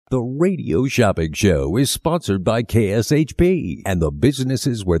The Radio Shopping Show is sponsored by KSHP and the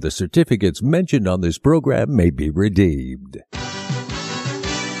businesses where the certificates mentioned on this program may be redeemed.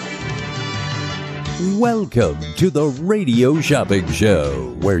 Welcome to the Radio Shopping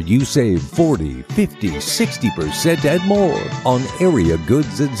Show, where you save 40, 50, 60% and more on area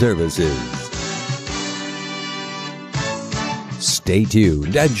goods and services. Stay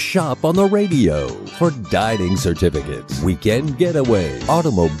tuned and shop on the radio for dining certificates, weekend getaway,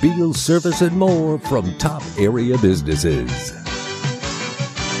 automobile service, and more from top area businesses.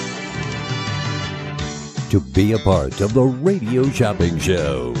 To be a part of the Radio Shopping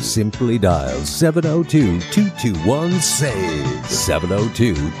Show, simply dial 702-221-SAVE,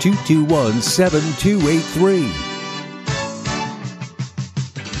 702-221-7283.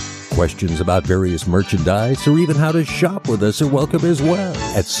 Questions about various merchandise or even how to shop with us are welcome as well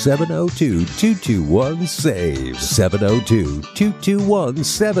at 702-221-SAVE,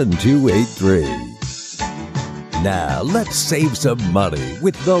 702-221-7283. Now, let's save some money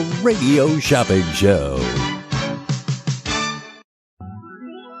with the Radio Shopping Show.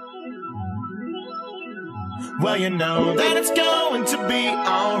 Well, you know that it's going to be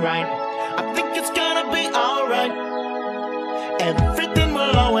alright. I think it's gonna be alright. Everything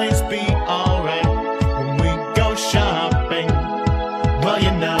will always be alright when we go shopping. Well,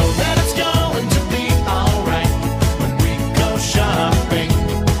 you know that it's going to be alright when we go shopping.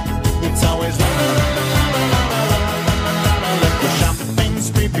 It's always la la la la la la la la. Let the shopping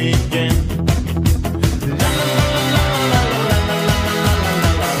spree begin. La la la la la la la la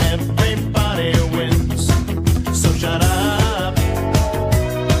la la. Everybody wins, so shut up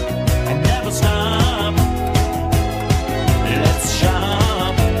and never stop. Let's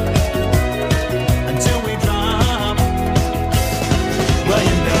shop until we drop. Well,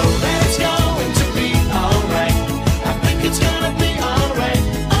 you know that it's going to be alright. I think it's gonna be alright,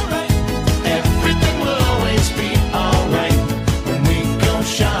 alright. Everything will always be alright when we go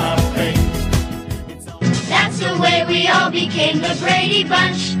shopping. That's the way we all became the Brady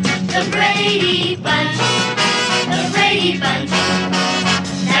Bunch. The Brady Bunch. The Brady Bunch.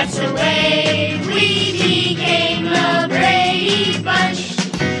 That's the way we became the Brady Bunch.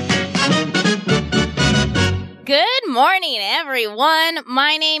 Good morning, everyone.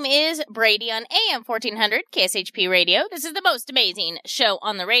 My name is Brady on AM 1400 KSHP Radio. This is the most amazing show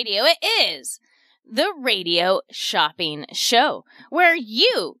on the radio. It is the Radio Shopping Show, where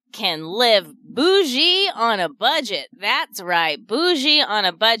you can live bougie on a budget. That's right, bougie on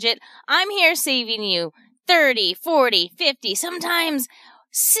a budget. I'm here saving you 30, 40, 50, sometimes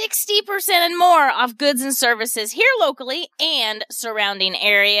 60% and more off goods and services here locally and surrounding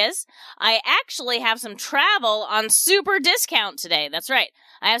areas. I actually have some travel on super discount today. That's right.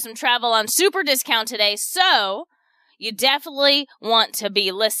 I have some travel on super discount today, so you definitely want to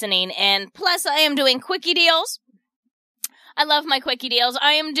be listening. And plus, I am doing quickie deals. I love my quickie deals.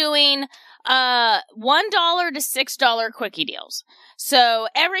 I am doing $1 to $6 quickie deals. So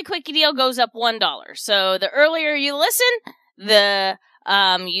every quickie deal goes up $1. So the earlier you listen, you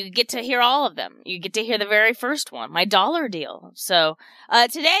get to hear all of them. You get to hear the very first one, my dollar deal. So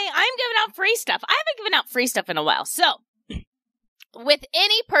today I'm giving out free stuff. I haven't given out free stuff in a while. So with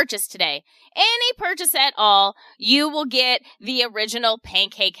any purchase today, any purchase at all, you will get the original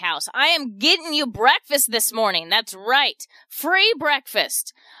Pancake House. I am getting you breakfast this morning. That's right. Free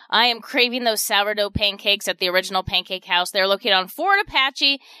breakfast. I am craving those sourdough pancakes at the original Pancake House. They're located on Fort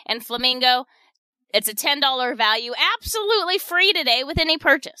Apache and Flamingo. It's a $10 value, absolutely free today with any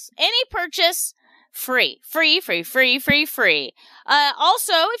purchase. Any purchase, free. Free.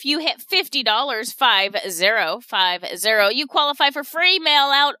 Also, if you hit $50, 50, you qualify for free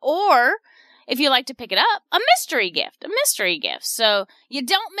mail out, or if you like to pick it up, a mystery gift. So you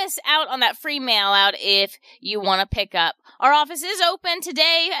don't miss out on that free mail out if you want to pick up. Our office is open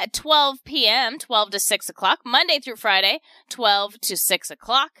today at 12 p.m., 12 to 6 o'clock, Monday through Friday, 12 to 6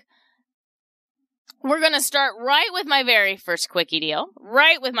 o'clock. We're going to start right with my very first quickie deal.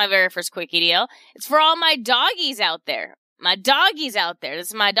 It's for all my doggies out there. This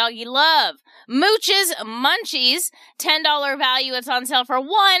is my doggy love. Mooch's Munchies, $10 value. It's on sale for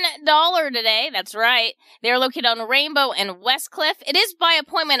 $1 today. That's right. They're located on Rainbow and Westcliff. It is by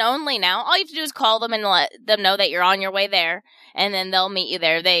appointment only now. All you have to do is call them and let them know that you're on your way there, and then they'll meet you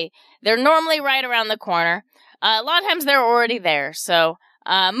there. They're normally right around the corner. A lot of times they're already there, so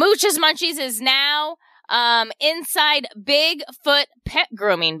Mooch's Munchies is now inside Bigfoot Pet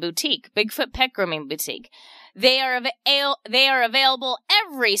Grooming Boutique. They are available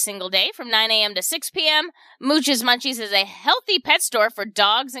every single day from 9 a.m. to 6 p.m. Mooch's Munchies is a healthy pet store for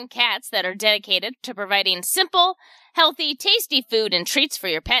dogs and cats that are dedicated to providing simple, Healthy, tasty food and treats for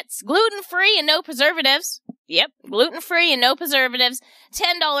your pets. Gluten-free and no preservatives. Yep, gluten-free and no preservatives.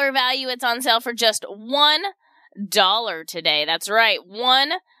 $10 value. It's on sale for just $1 today. That's right,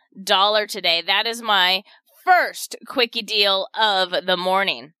 $1 today. That is my first quickie deal of the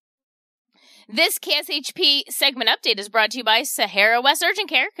morning. This KSHP segment update is brought to you by Sahara West Urgent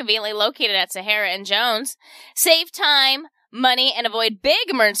Care, conveniently located at Sahara and Jones. Save time, money, and avoid big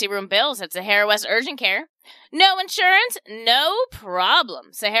emergency room bills at Sahara West Urgent Care. No insurance? No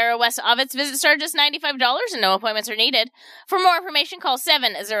problem. Sahara West Ovitz visit charges $95 and no appointments are needed. For more information, call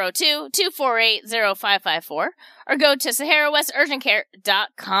 702-248-0554 or go to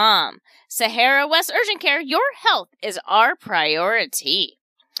SaharaWestUrgentCare.com. Sahara West Urgent Care, your health is our priority.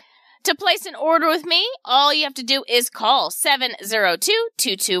 To place an order with me, all you have to do is call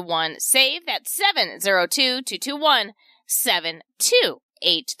 702-221-SAVE. That's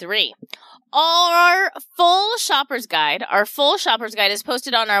 702-221-7283. Our full shopper's guide is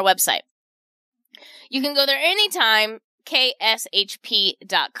posted on our website. You can go there anytime, kshp.com.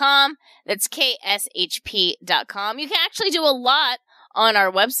 That's kshp.com. You can actually do a lot on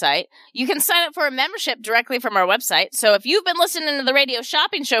our website. You can sign up for a membership directly from our website. So if you've been listening to the radio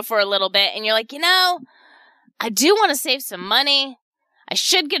shopping show for a little bit and you're like, I do want to save some money. I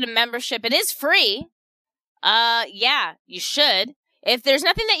should get a membership. It is free. Yeah, you should. If there's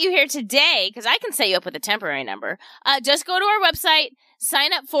nothing that you hear today, because I can set you up with a temporary number, just go to our website,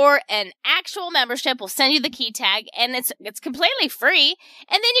 sign up for an actual membership. We'll send you the key tag, and it's completely free. And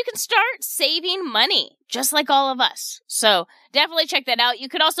then you can start saving money, just like all of us. So definitely check that out. You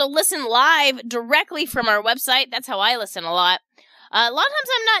could also listen live directly from our website. That's how I listen a lot. A lot of times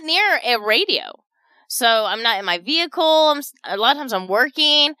I'm not near a radio. So I'm not in my vehicle. A lot of times I'm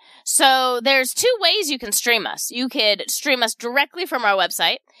working. So there's two ways you can stream us. You could stream us directly from our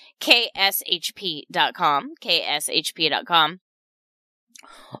website, kshp.com, kshp.com.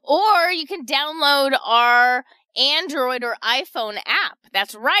 Or you can download our Android or iPhone app.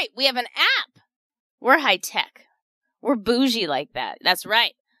 That's right. We have an app. We're high tech. We're bougie like that. That's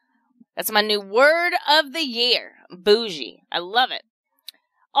right. That's my new word of the year. Bougie. I love it.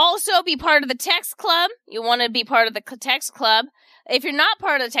 Also, be part of the text club. You want to be part of the text club. If you're not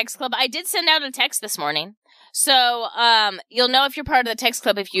part of the text club, I did send out a text this morning. So, you'll know if you're part of the text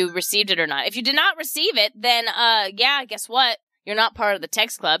club if you received it or not. If you did not receive it, then, guess what? You're not part of the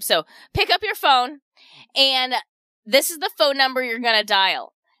text club. So, pick up your phone, and this is the phone number you're going to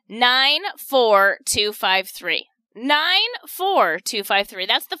dial. 94253. 94253.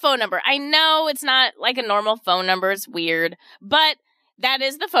 That's the phone number. I know it's not like a normal phone number. It's weird, but that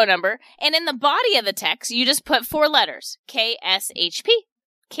is the phone number. And in the body of the text, you just put 4 letters. KSHP.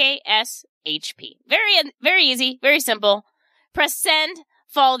 KSHP. Very, very easy. Very simple. Press send.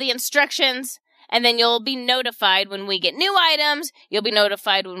 Follow the instructions. And then you'll be notified when we get new items. You'll be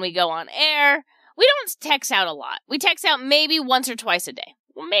notified when we go on air. We don't text out a lot. We text out maybe once or twice a day.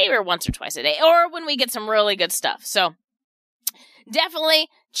 Or when we get some really good stuff. So definitely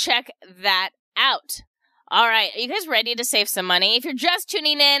check that out. All right, are you guys ready to save some money? If you're just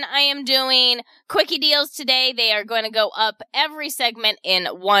tuning in, I am doing quickie deals today. They are going to go up every segment in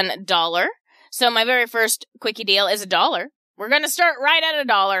 $1. So my very first quickie deal is $1. We're going to start right at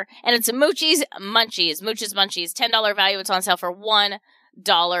 $1, and it's Moochie's Munchies. Mooch's Munchies, $10 value. It's on sale for $1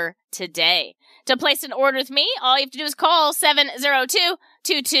 today. To place an order with me, all you have to do is call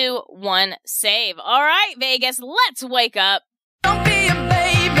 702-221-SAVE. All right, Vegas, let's wake up. Don't be a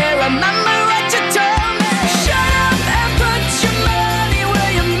baby, remember what you told me. Shut up and put your money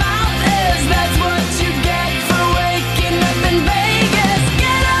where your mouth is. That's what you get for waking up in Vegas.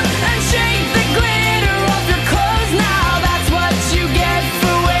 Get up and shake the glitter off your clothes now. That's what you get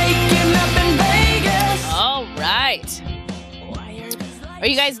for waking up in Vegas. All right. Are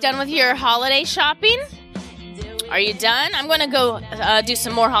you guys done with your holiday shopping? Are you done? I'm going to go do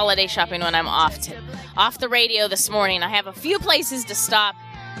some more holiday shopping when I'm off the radio this morning. I have a few places to stop,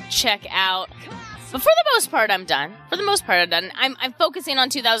 check out. But for the most part, I'm done. I'm focusing on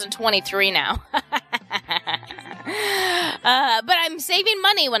 2023 now. But I'm saving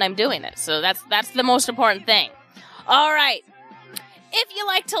money when I'm doing it. So that's the most important thing. All right. If you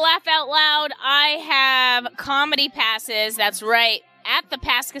like to laugh out loud, I have comedy passes. That's right. At the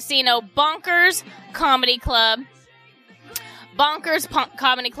Pass Casino, Bonkers Comedy Club. Bonkers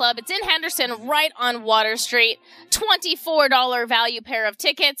Comedy Club. It's in Henderson, right on Water Street. $24 value pair of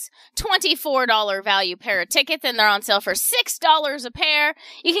tickets. $24 value pair of tickets, and they're on sale for $6 a pair.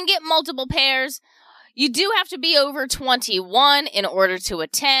 You can get multiple pairs. You do have to be over 21 in order to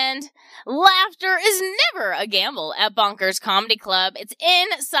attend. Laughter is never a gamble at Bonkers Comedy Club. It's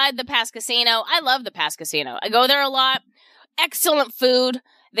inside the Pass Casino. I love the Pass Casino. I go there a lot. Excellent food.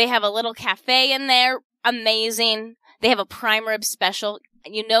 They have a little cafe in there. Amazing. They have a prime rib special.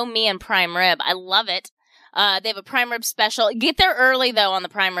 You know me and prime rib. I love it. They have a prime rib special. Get there early though on the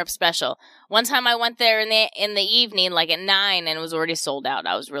prime rib special. One time I went there in the evening, like at 9, and it was already sold out.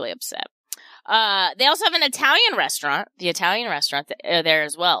 I was really upset. They also have an Italian restaurant, the Italian restaurant there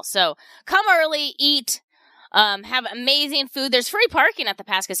as well. So come early, eat, have amazing food. There's free parking at the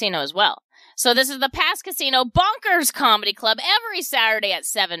Pass Casino as well. So this is the Pass Casino Bonkers Comedy Club every Saturday at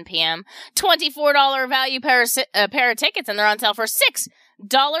 7 p.m. $24 value pair of tickets, and they're on sale for $6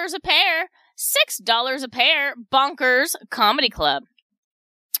 a pair. $6 a pair. Bonkers Comedy Club.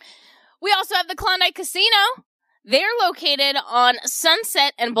 We also have the Klondike Casino. They're located on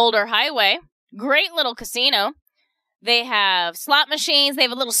Sunset and Boulder Highway. Great little casino. They have slot machines. They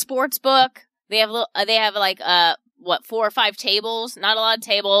have a little sports book. They have 4 or 5 tables. Not a lot of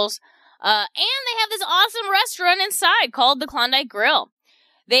tables. And they have this awesome restaurant inside called the Klondike Grill.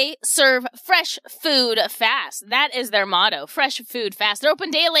 They serve fresh food fast. That is their motto. Fresh food fast. They're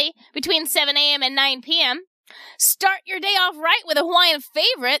open daily between 7 a.m. and 9 p.m. Start your day off right with a Hawaiian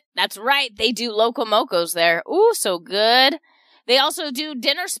favorite. That's right. They do Loco Mocos there. Ooh, so good. They also do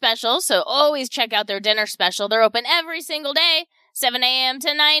dinner specials, so always check out their dinner special. They're open every single day, 7 a.m.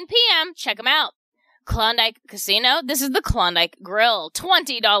 to 9 p.m. Check them out. Klondike Casino. This is the Klondike Grill.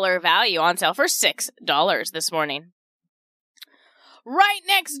 $20 value on sale for $6 this morning. Right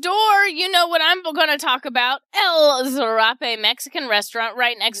next door, you know what I'm going to talk about. El Zarape Mexican restaurant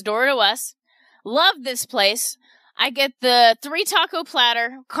right next door to us. Love this place. I get the 3 taco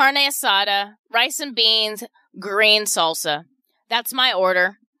platter, carne asada, rice and beans, green salsa. That's my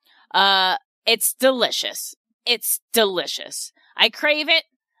order. It's delicious. It's delicious. I crave it.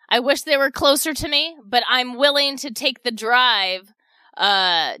 I wish they were closer to me, but I'm willing to take the drive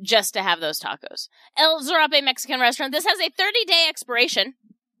just to have those tacos. El Zarape Mexican restaurant. This has a 30-day expiration.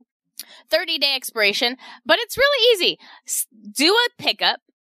 30-day expiration, but it's really easy. Do a pickup.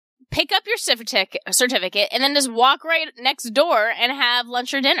 Pick up your certificate, and then just walk right next door and have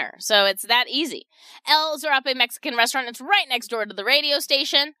lunch or dinner. So it's that easy. El Zarape Mexican restaurant. It's right next door to the radio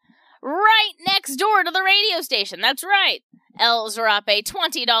station. Right next door to the radio station. That's right. El Zarape,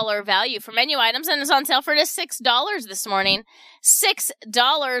 $20 value for menu items, and it's on sale for just $6 this morning.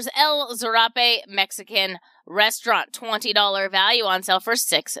 $6. El Zarape Mexican restaurant. $20 value on sale for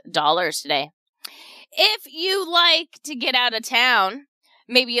 $6 today. If you like to get out of town,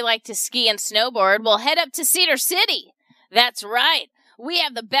 maybe you like to ski and snowboard, well, head up to Cedar City. That's right. We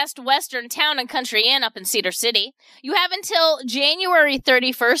have the best Western town and country inn up in Cedar City. You have until January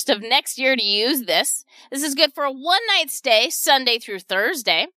 31st of next year to use this. This is good for a one-night stay, Sunday through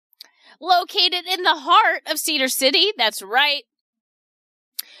Thursday. Located in the heart of Cedar City. That's right.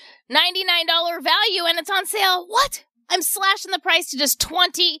 $99 value, and it's on sale. What? I'm slashing the price to just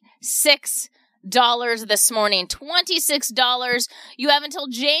 $26 this morning. $26. You have until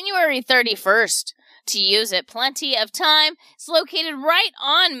January 31st to use it. Plenty of time. It's located right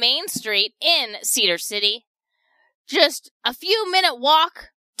on Main Street in Cedar City. Just a few minute walk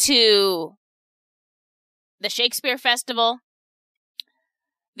to the Shakespeare Festival.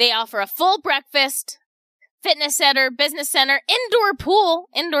 They offer a full breakfast, fitness center, business center, indoor pool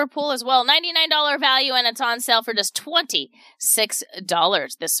as well. $99 value, and it's on sale for just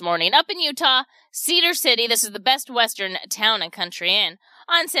 $26 this morning. Up in Utah, Cedar City, this is the best Western town and country inn,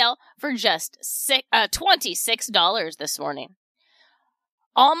 on sale for just $26 this morning.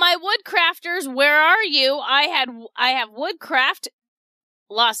 All my woodcrafters, where are you? I have Woodcraft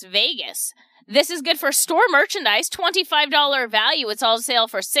Las Vegas. This is good for store merchandise, $25 value. It's on sale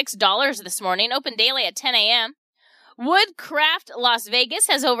for $6 this morning. Open daily at 10 a.m. Woodcraft Las Vegas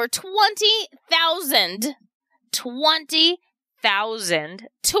has over 20,000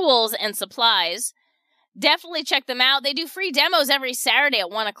 tools and supplies. Definitely check them out. They do free demos every Saturday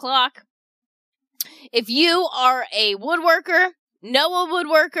at 1 o'clock. If you are a woodworker, know a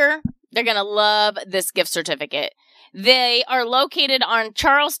woodworker, they're going to love this gift certificate. They are located on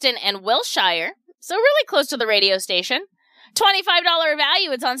Charleston and Wilshire, so really close to the radio station. $25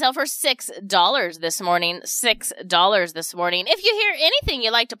 value. It's on sale for $6 this morning. $6 this morning. If you hear anything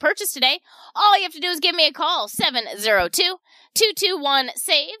you'd like to purchase today, all you have to do is give me a call.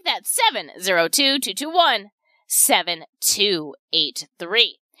 702-221-SAVE. That's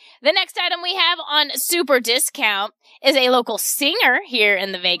 702-221-7283. The next item we have on Super Discount is a local singer here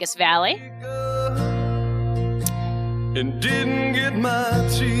in the Vegas Valley. And didn't get my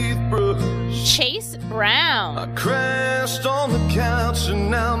teeth brushed. Chase Brown. I crashed on the couch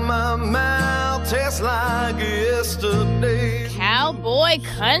and now my mouth tastes like yesterday. Cowboy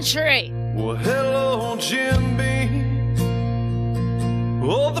Country. Well, hello, Jim Beam.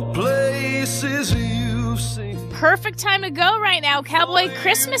 All the places you've seen. Perfect time to go right now. Cowboy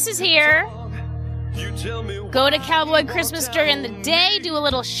Christmas is here. You tell me Go to Cowboy Christmas during the day, do a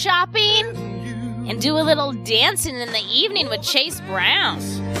little shopping, and do a little dancing in the evening with Chase Brown.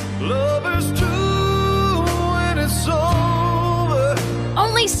 lovers do when it's over.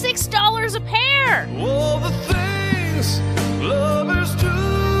 Only $6 a pair. All the things lovers do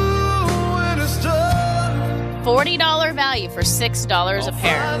when it's done. $40 value for $6 a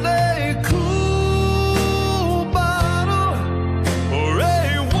pair. Find a cool bottle or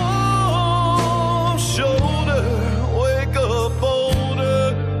a warm shoulder. Wake up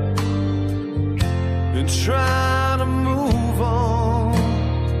older and try to move on.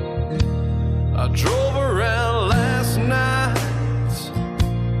 I drove around last night,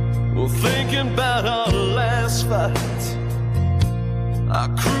 well, thinking about our last fight. I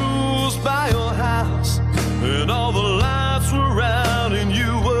cruised by your house and all the lights were out and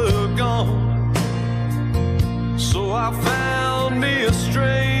you were gone. So I found me a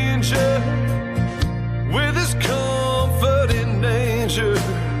stranger with his comfort in danger.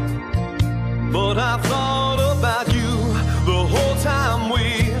 But I thought about you the whole time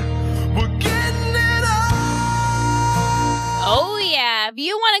we were getting it on. Oh, yeah. If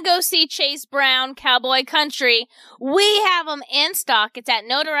you want to go see Chase Brown, Cowboy Country, we have them in stock. It's at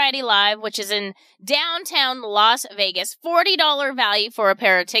Notoriety Live, which is in downtown Las Vegas. $40 value for a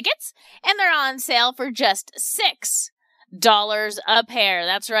pair of tickets, and they're on sale for just $6 a pair.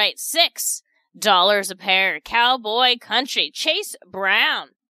 That's right, $6 a pair. Cowboy Country, Chase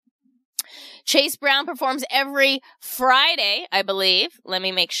Brown. Chase Brown performs every Friday, I believe. Let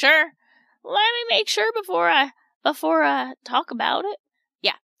me make sure before I talk about it.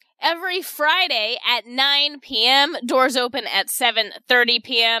 Yeah. Every Friday at 9 p.m. Doors open at 7:30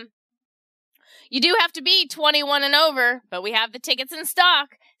 p.m. You do have to be 21 and over, but we have the tickets in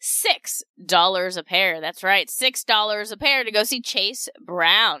stock. $6 a pair. That's right. $6 a pair to go see Chase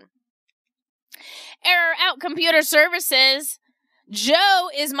Brown. Error Out Computer Services. Joe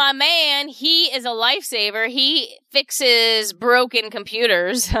is my man. He is a lifesaver. He fixes broken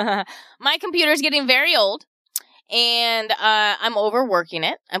computers. My computer's getting very old, and I'm overworking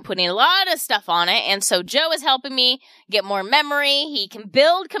it. I'm putting a lot of stuff on it, and so Joe is helping me get more memory. He can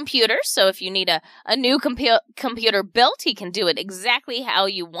build computers, so if you need a new computer built, he can do it exactly how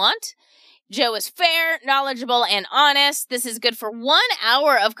you want. Joe is fair, knowledgeable, and honest. This is good for 1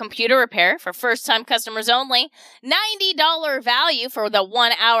 hour of computer repair for first-time customers only. $90 value for the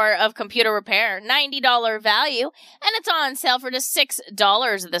 1 hour of computer repair. $90 value. And it's on sale for just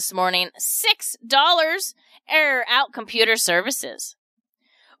 $6 this morning. $6. Error Out Computer Services.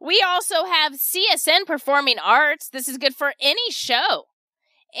 We also have CSN Performing Arts. This is good for any show.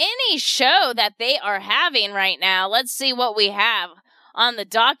 Any show that they are having right now. Let's see what we have on the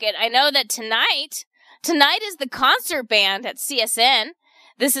docket. I know that tonight is the concert band at CSN.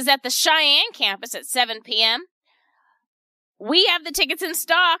 This is at the Cheyenne campus at 7 p.m. We have the tickets in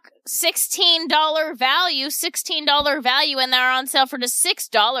stock. $16 value, and they're on sale for just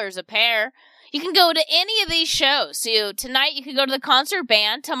 $6 a pair. You can go to any of these shows. So tonight you can go to the concert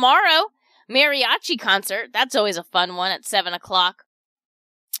band. Tomorrow, mariachi concert. That's always a fun one at 7 o'clock.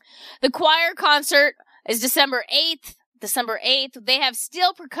 The choir concert is December 8th. They have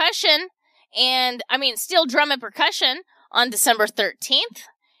steel drum and percussion on December 13th.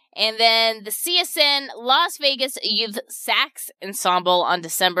 And then the CSN Las Vegas Youth Sax Ensemble on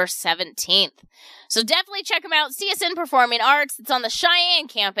December 17th. So definitely check them out. CSN Performing Arts. It's on the Cheyenne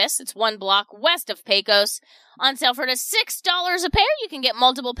campus. It's 1 block west of Pecos. On sale for just $6 a pair. You can get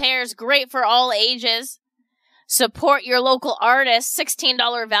multiple pairs. Great for all ages. Support your local artists.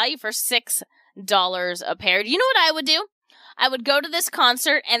 $16 value for $6 a pair. Do you know what I would do? I would go to this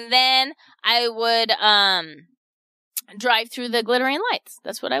concert and then I would drive through the glittering lights.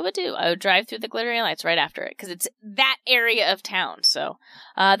 That's what I would do. I would drive through the glittering lights right after it because it's that area of town. So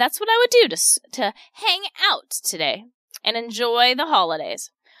that's what I would do to hang out today and enjoy the holidays.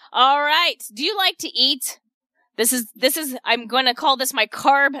 All right. Do you like to eat? This is, I'm going to call this my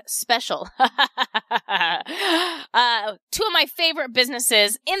carb special. 2 of my favorite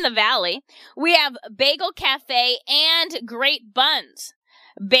businesses in the Valley. We have Bagel Cafe and Great Buns.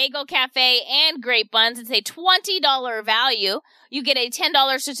 Bagel Cafe and Great Buns. It's a $20 value. You get a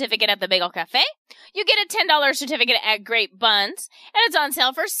 $10 certificate at the Bagel Cafe. You get a $10 certificate at Great Buns. And it's on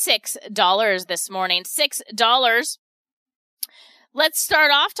sale for $6 this morning. $6. Let's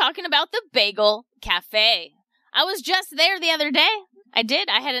start off talking about the Bagel Cafe. I was just there the other day. I did.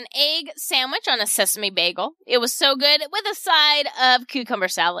 I had an egg sandwich on a sesame bagel. It was so good with a side of cucumber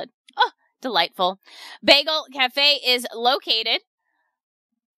salad. Oh, delightful. Bagel Cafe is located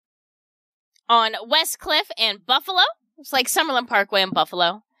on West Cliff and Buffalo. It's like Summerlin Parkway in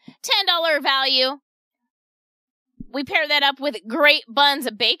Buffalo. $10 value. We pair that up with Great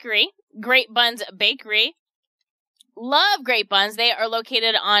Buns Bakery. Great Buns Bakery. Love Great Buns. They are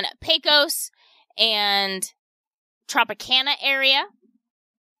located on Pecos and Tropicana area.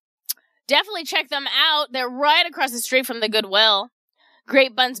 Definitely check them out. They're right across the street from the Goodwill.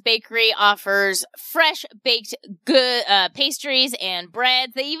 Great Buns Bakery offers fresh baked good pastries and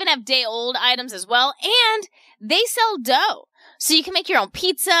breads. They even have day-old items as well, and they sell dough. So you can make your own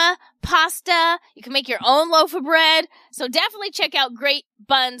pizza, pasta, you can make your own loaf of bread. So definitely check out Great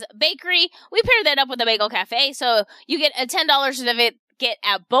Buns Bakery. We paired that up with the Bagel Cafe, so you get a $10 certificate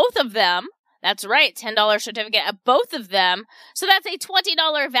at both of them. That's right, $10 certificate at both of them. So that's a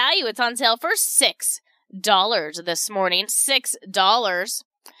 $20 value. It's on sale for $6 this morning. $6.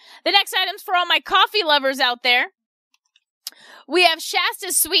 The next item's for all my coffee lovers out there. We have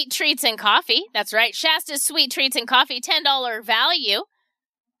Shasta's Sweet Treats and Coffee. That's right, Shasta's Sweet Treats and Coffee, $10 value.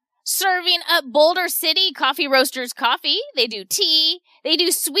 Serving up Boulder City Coffee Roasters coffee. They do tea. They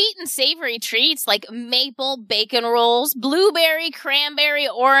do sweet and savory treats like maple bacon rolls, blueberry, cranberry,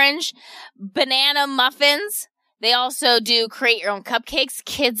 orange, banana muffins. They also do create your own cupcakes.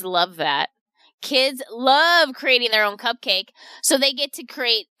 Kids love that. Kids love creating their own cupcake, so they get to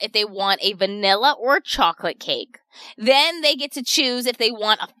create if they want a vanilla or chocolate cake. Then they get to choose if they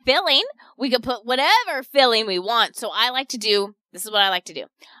want a filling. We can put whatever filling we want. So this is what I like to do.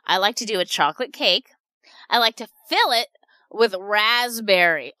 I like to do a chocolate cake. I like to fill it with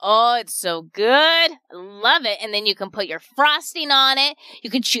raspberry. Oh, it's so good. Love it. And then you can put your frosting on it. You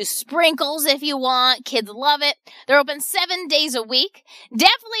can choose sprinkles if you want. Kids love it. They're open 7 days a week.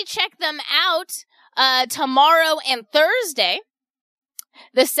 Definitely check them out tomorrow and Thursday,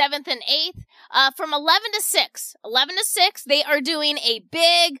 the 7th and 8th, from 11 to 6. 11 to 6, they are doing a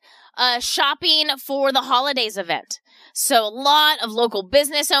big shopping for the holidays event. So a lot of local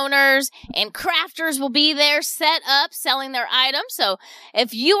business owners and crafters will be there set up selling their items. So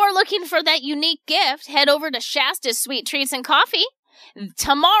if you are looking for that unique gift, head over to Shasta's Sweet Treats and Coffee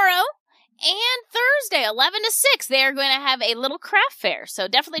tomorrow and Thursday, 11 to 6. They are going to have a little craft fair. So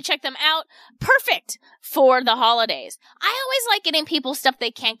definitely check them out. Perfect for the holidays. I always like getting people stuff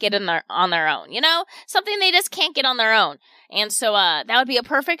they can't get on their own, you know? Something they just can't get on their own. And so that would be a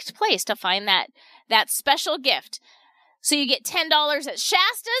perfect place to find that special gift. So you get $10 at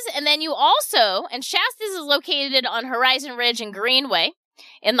Shasta's, and then you also, and Shasta's is located on Horizon Ridge and Greenway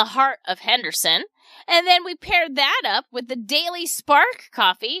in the heart of Henderson. And then we paired that up with the Daily Spark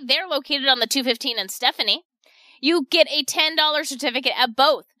Coffee. They're located on the 215 in Stephanie. You get a $10 certificate at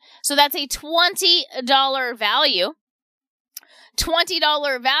both. So that's a $20 value.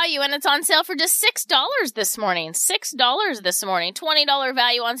 $20 value, and it's on sale for just $6 this morning. $6 this morning. $20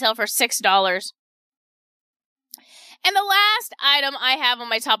 value on sale for $6. And the last item I have on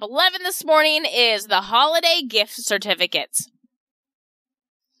my top 11 this morning is the holiday gift certificates.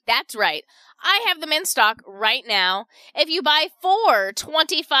 That's right. I have them in stock right now. If you buy 4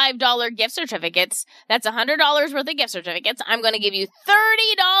 $25 gift certificates, that's $100 worth of gift certificates. I'm going to give you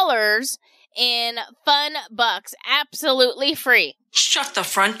 $30 in fun bucks, absolutely free. Shut the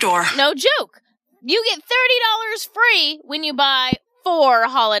front door. No joke. You get $30 free when you buy 4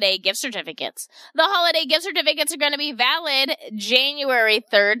 holiday gift certificates. The holiday gift certificates are going to be valid January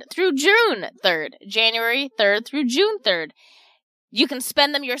 3rd through June 3rd. January 3rd through June 3rd. You can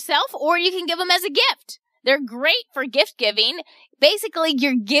spend them yourself or you can give them as a gift. They're great for gift giving. Basically,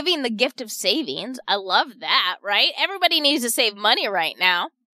 you're giving the gift of savings. I love that, right? Everybody needs to save money right now.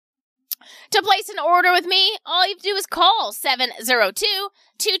 To place an order with me, all you have to do is call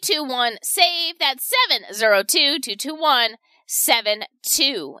 702-221-SAVE. That's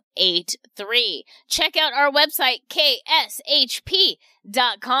 702-221-7283. Check out our website, kshp.com.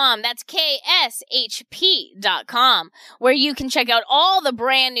 That's kshp.com, where you can check out all the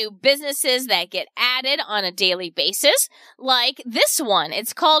brand new businesses that get added on a daily basis, like this one.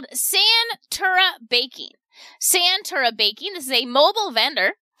 It's called Santura Baking. Santura Baking, this is a mobile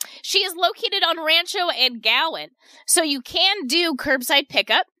vendor. She is located on Rancho and Gowan, so you can do curbside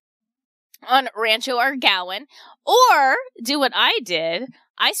pickup on Rancho or Gowan, or do what I did.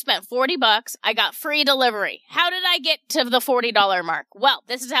 I spent $40. I got free delivery. How did I get to the $40 mark? Well,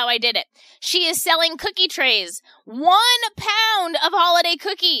 this is how I did it. She is selling cookie trays. 1 pound of holiday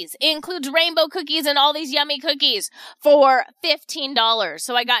cookies. It includes rainbow cookies and all these yummy cookies for $15.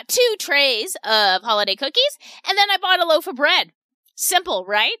 So I got 2 trays of holiday cookies, and then I bought a loaf of bread. Simple,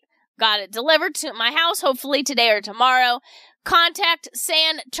 right? Got it delivered to my house, hopefully today or tomorrow. Contact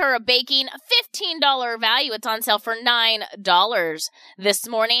Santura Baking, $15 value. It's on sale for $9 this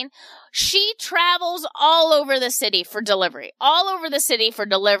morning. She travels all over the city for delivery.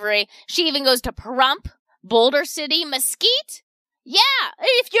 She even goes to Pahrump, Boulder City, Mesquite. Yeah,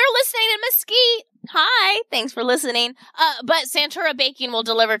 if you're listening in Mesquite, hi, thanks for listening. But Santura Baking will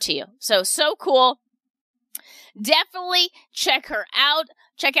deliver to you. So cool. Definitely check her out.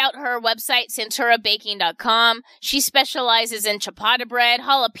 Check out her website, santurabaking.com. She specializes in ciabatta bread,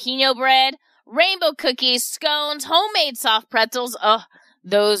 jalapeno bread, rainbow cookies, scones, homemade soft pretzels. Oh,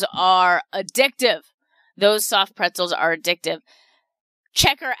 those are addictive. Those soft pretzels are addictive.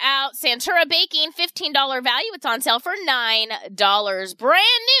 Check her out. Santura Baking, $15 value. It's on sale for $9.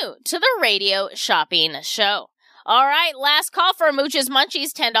 Brand new to the radio shopping show. All right, last call for Mooch's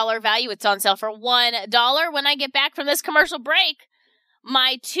Munchies, $10 value. It's on sale for $1. When I get back from this commercial break,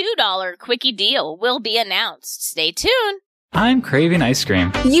 my $2 quickie deal will be announced. Stay tuned. I'm craving ice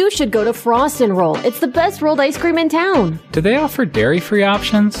cream. You should go to Frost & Roll. It's the best rolled ice cream in town. Do they offer dairy-free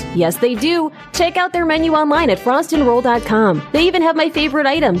options? Yes, they do. Check out their menu online at frostandroll.com. They even have my favorite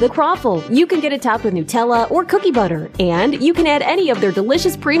item, the Croffle. You can get it topped with Nutella or cookie butter. And you can add any of their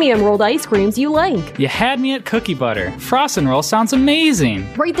delicious premium rolled ice creams you like. You had me at cookie butter. Frost & Roll sounds amazing.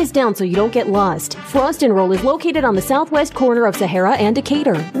 Write this down so you don't get lost. Frost & Roll is located on the southwest corner of Sahara and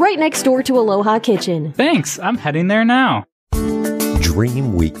Decatur, right next door to Aloha Kitchen. Thanks. I'm heading there now.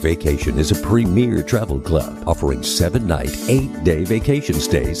 Dream Week Vacation is a premier travel club offering 7-night, 8-day vacation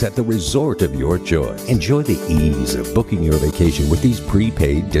stays at the resort of your choice. Enjoy the ease of booking your vacation with these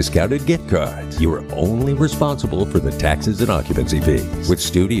prepaid discounted gift cards. You are only responsible for the taxes and occupancy fees. With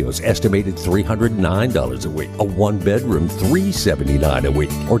studios estimated $309 a week, a 1-bedroom $379 a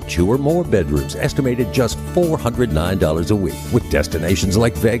week, or 2 or more bedrooms estimated just $409 a week. With destinations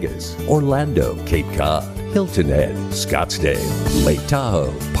like Vegas, Orlando, Cape Cod, Hilton Head, Scottsdale, Lake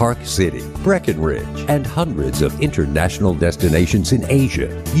Tahoe, Park City, Breckenridge, and hundreds of international destinations in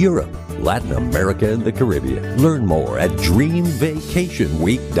Asia, Europe, Latin America, and the Caribbean. Learn more at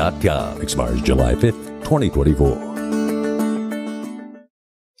dreamvacationweek.com. Expires July 5th,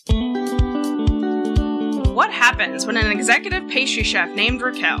 2024. What happens when an executive pastry chef named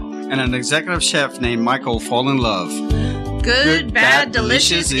Raquel and an executive chef named Michael fall in love? Good, Bad,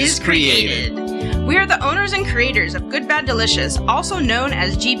 Delicious is created. We are the owners and creators of Good Bad Delicious, also known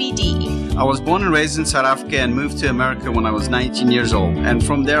as GBD. I was born and raised in South Africa and moved to America when I was 19 years old. And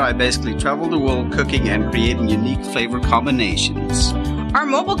from there, I basically traveled the world cooking and creating unique flavor combinations. Our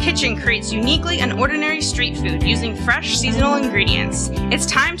mobile kitchen creates uniquely unordinary street food using fresh seasonal ingredients. It's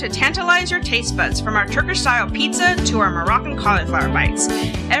time to tantalize your taste buds from our Turkish-style pizza to our Moroccan cauliflower bites.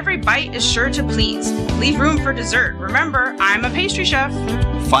 Every bite is sure to please. Leave room for dessert. Remember, I'm a pastry chef.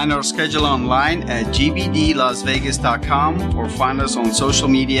 Find our schedule online at gbdlasvegas.com or find us on social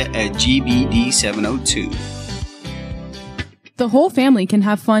media at gbd702. The whole family can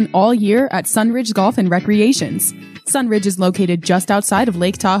have fun all year at Sunridge Golf and Recreations. Sunridge is located just outside of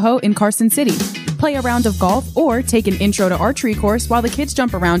Lake Tahoe in Carson City. Play a round of golf or take an intro to archery course while the kids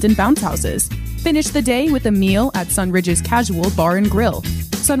jump around in bounce houses. Finish the day with a meal at Sunridge's Casual Bar and Grill.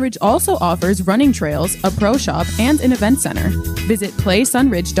 Sunridge also offers running trails, a pro shop, and an event center. Visit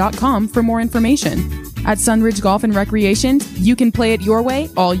playsunridge.com for more information. At Sunridge Golf and Recreations, you can play it your way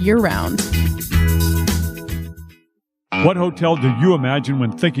all year round. What hotel do you imagine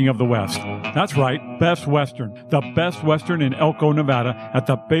when thinking of the West? That's right, Best Western. The Best Western in Elko, Nevada, at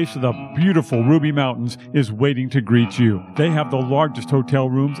the base of the beautiful Ruby Mountains, is waiting to greet you. They have the largest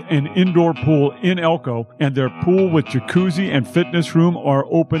hotel rooms and indoor pool in Elko, and their pool with jacuzzi and fitness room are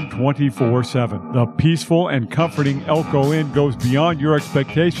open 24/7. The peaceful and comforting Elko Inn goes beyond your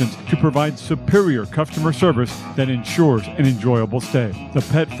expectations to provide superior customer service that ensures an enjoyable stay. The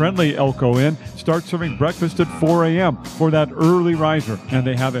pet-friendly Elko Inn starts serving breakfast at 4 a.m. for that early riser, and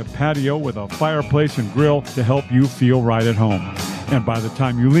they have a patio with a fireplace and grill to help you feel right at home. And by the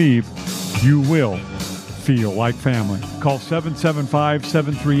time you leave, you will feel like family. Call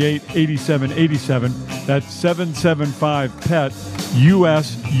 775-738-8787. That's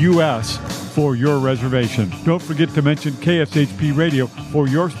 775-PET-US for your reservation. Don't forget to mention KSHP Radio for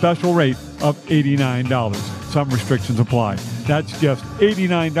your special rate of $89. Some restrictions apply. That's just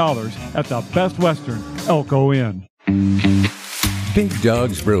 $89 at the Best Western Elko Inn. Big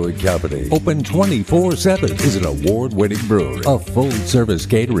Dogs Brewing Company, open 24/7, is an award-winning brewery, a full-service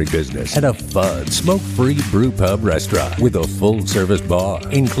catering business, and a fun, smoke-free brew pub restaurant with a full-service bar,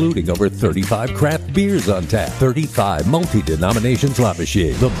 including over 35 craft beers on tap, 35 multi-denomination slot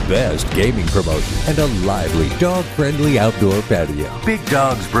machines, the best gaming promotion, and a lively, dog-friendly outdoor patio. Big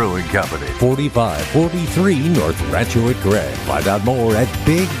Dogs Brewing Company, 4543 North Rancho at Gregg. Find out more at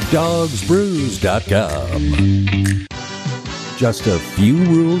BigDogsBrews.com. Just a few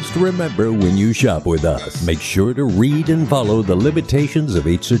rules to remember when you shop with us. Make sure to read and follow the limitations of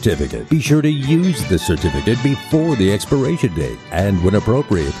each certificate. Be sure to use the certificate before the expiration date. And when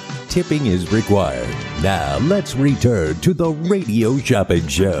appropriate, tipping is required. Now, let's return to the Radio Shopping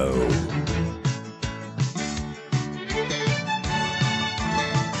Show.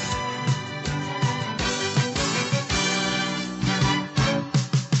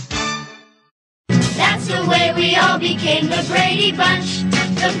 That's the way we all became the Brady Bunch.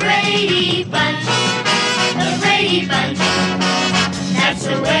 The Brady Bunch. The Brady Bunch. That's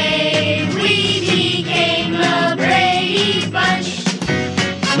the way we became the Brady Bunch.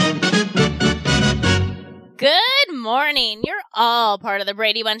 Good morning. You're all part of the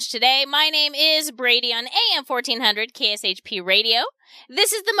Brady Bunch today. My name is Brady on AM 1400 KSHP Radio.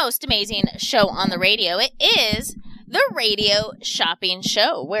 This is the most amazing show on the radio. It is the Radio Shopping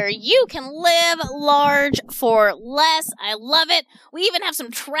Show, where you can live large for less. I love it. We even have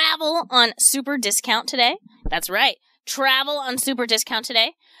some travel on super discount today. That's right. Travel on super discount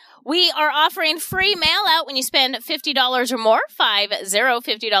today. We are offering free mail out when you spend $50 or more,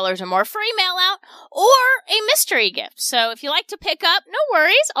 $50 or more, free mail out, or a mystery gift. So if you like to pick up, no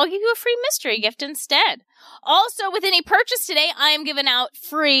worries. I'll give you a free mystery gift instead. Also, with any purchase today, I am giving out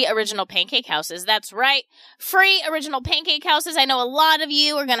free original pancake houses. That's right. Free original pancake houses. I know a lot of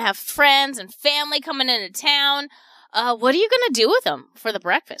you are going to have friends and family coming into town. What are you going to do with them for the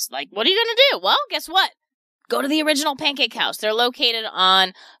breakfast? Like, what are you going to do? Well, guess what? Go to the Original Pancake House. They're located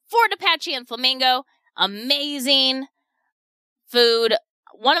on Fort Apache and Flamingo. Amazing food.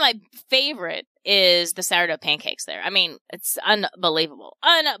 One of my favorite is the sourdough pancakes there. I mean, it's unbelievable.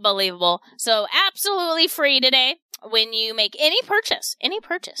 Unbelievable. So absolutely free today when you make any purchase. Any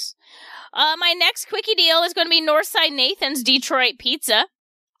purchase. My next quickie deal is going to be Northside Nathan's Detroit Pizza.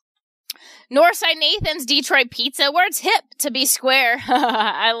 Northside Nathan's Detroit Pizza, where it's hip to be square.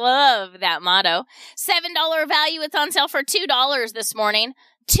 I love that motto. $7 value. It's on sale for $2 this morning.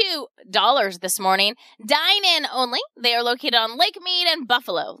 $2 this morning. Dine in only. They are located on Lake Mead and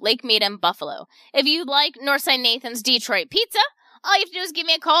Buffalo. Lake Mead and Buffalo. If you'd like Northside Nathan's Detroit Pizza, all you have to do is give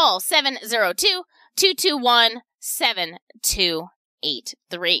me a call.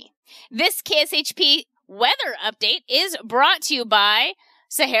 702-221-7283. This KSHP weather update is brought to you by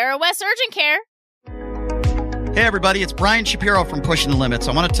Sahara West Urgent Care. Hey everybody, it's Brian Shapiro from Pushing the Limits.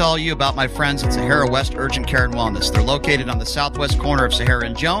 I want to tell you about my friends at Sahara West Urgent Care and Wellness. They're located on the southwest corner of Sahara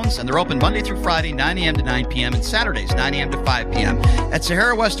and Jones, and they're open Monday through Friday, 9 a.m. to 9 p.m., and Saturdays, 9 a.m. to 5 p.m. At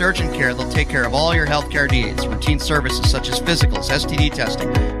Sahara West Urgent Care, they'll take care of all your healthcare needs, routine services such as physicals, STD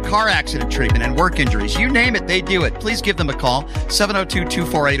testing, car accident treatment, and work injuries. You name it, they do it. Please give them a call,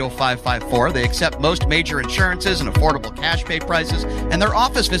 702-248-0554. They accept most major insurances and affordable cash pay prices, and their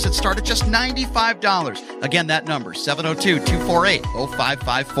office visits start at just $95. Again, that number,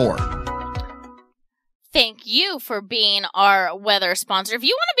 702-248-0554. Thank you for being our weather sponsor. If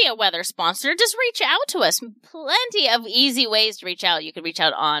you want to be a weather sponsor, just reach out to us. Plenty of easy ways to reach out. You can reach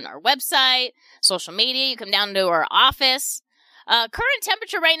out on our website, social media. You come down to our office. Current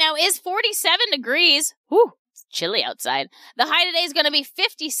temperature right now is 47 degrees. Whew, it's chilly outside. The high today is going to be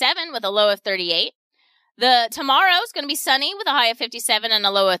 57 with a low of 38. Tomorrow is going to be sunny with a high of 57 and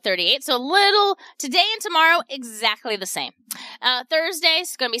a low of 38. So today and tomorrow, exactly the same. Thursday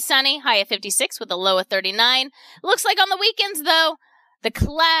is going to be sunny, high of 56 with a low of 39. Looks like on the weekends, though, the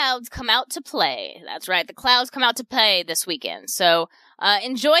clouds come out to play. That's right. The clouds come out to play this weekend. So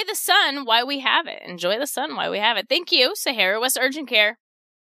enjoy the sun while we have it. Enjoy the sun while we have it. Thank you, Sahara West Urgent Care,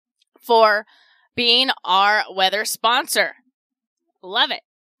 for being our weather sponsor. Love it.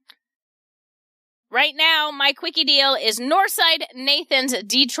 Right now, my quickie deal is Northside Nathan's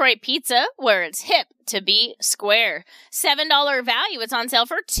Detroit Pizza, where it's hip to be square. $7 value. It's on sale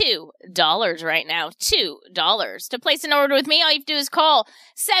for $2 right now. $2. To place an order with me, all you have to do is call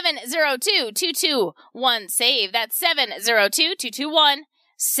 702-221-SAVE. That's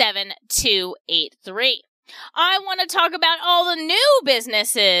 702-221-7283. I want to talk about all the new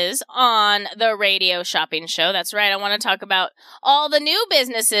businesses on the Radio Shopping Show. That's right. I want to talk about all the new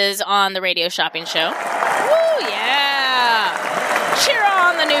businesses on the Radio Shopping Show. Woo, yeah. Cheer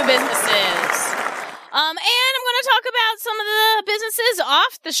on the new businesses. And I'm going to talk about some of the businesses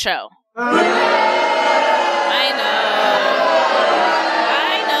off the show. I know.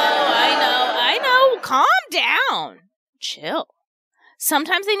 Calm down. Chill.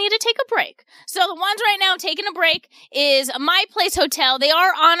 Sometimes they need to take a break. So the ones right now taking a break is My Place Hotel. They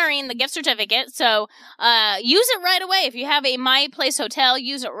are honoring the gift certificate, so use it right away. If you have a My Place Hotel,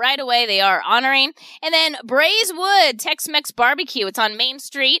 use it right away. They are honoring. And then Brazewood Tex-Mex Barbecue. It's on Main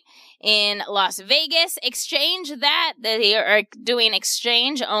Street in Las Vegas. Exchange that. They are doing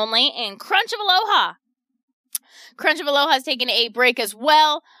exchange only. And Crunch of Aloha. Crunch of Aloha is taking a break as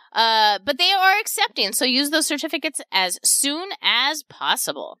well. But they are accepting, so use those certificates as soon as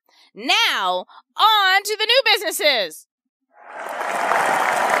possible. Now, on to the new businesses.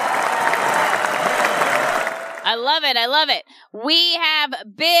 I love it. We have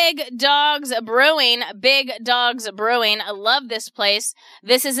Big Dogs Brewing. I love this place.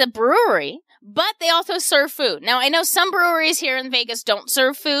 This is a brewery, but they also serve food. Now, I know some breweries here in Vegas don't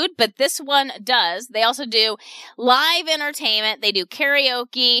serve food, but this one does. They also do live entertainment. They do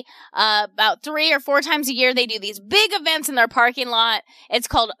karaoke. About 3 or 4 times a year, they do these big events in their parking lot. It's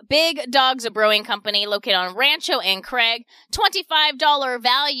called Big Dogs Brewing Company, located on Rancho and Craig. $25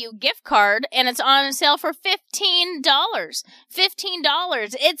 value gift card, and it's on sale for $15. $15.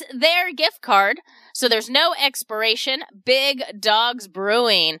 It's their gift card, so there's no expiration. Big Dogs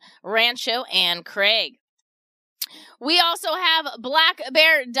Brewing, Rancho and Craig. We also have Black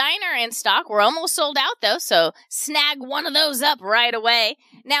Bear Diner in stock. We're almost sold out, though, so snag one of those up right away.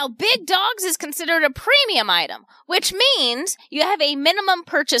 Now, Big Dogs is considered a premium item, which means you have a minimum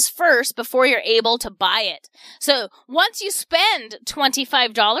purchase first before you're able to buy it. So once you spend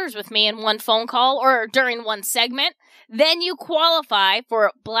 $25 with me in one phone call or during one segment, then you qualify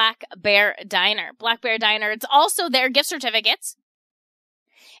for Black Bear Diner. Black Bear Diner, it's also their gift certificates,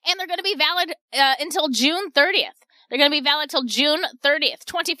 and they're going to be valid until June 30th. They're going to be valid till June 30th.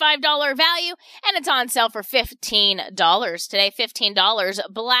 $25 value, and it's on sale for $15 today. $15.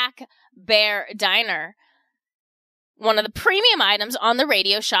 Black Bear Diner. One of the premium items on the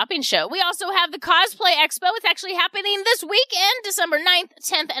radio shopping show. We also have the Cosplay Expo. It's actually happening this weekend, December 9th,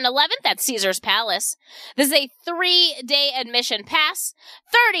 10th, and 11th at Caesars Palace. This is a 3-day admission pass.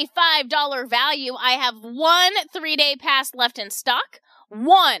 $35 value. I have one 3-day pass left in stock.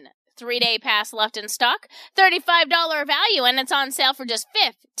 One 3-day pass left in stock. $35 value, and it's on sale for just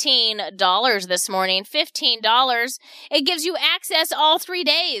 $15 this morning. $15. It gives you access all 3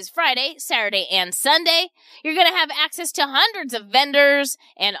 days, Friday, Saturday, and Sunday. You're going to have access to hundreds of vendors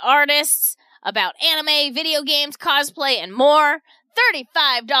and artists about anime, video games, cosplay, and more.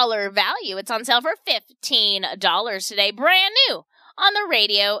 $35 value. It's on sale for $15 today. Brand new on the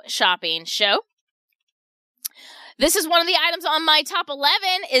radio shopping show. This is one of the items on my top 11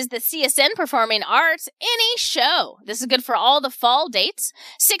 is the CSN Performing Arts Any Show. This is good for all the fall dates.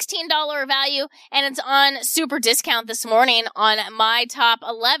 $16 value, and it's on super discount this morning on my top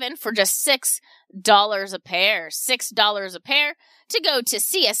 11 for just $6 a pair. $6 a pair to go to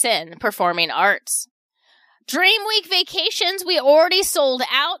CSN Performing Arts. Dream Week vacations, we already sold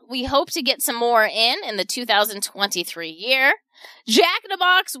out. We hope to get some more in the 2023 year. Jack in the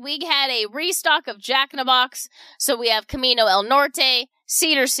Box, we had a restock of Jack in the Box. So we have Camino El Norte,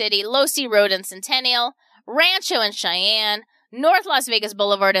 Cedar City, Losi Road and Centennial, Rancho and Cheyenne, North Las Vegas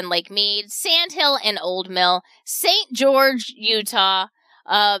Boulevard and Lake Mead, Sandhill and Old Mill, St. George, Utah,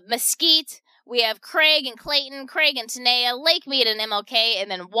 Mesquite. We have Craig and Clayton, Craig and Tenaya, Lake Mead and MLK, and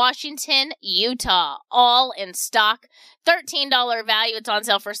then Washington, Utah, all in stock. $13 value. It's on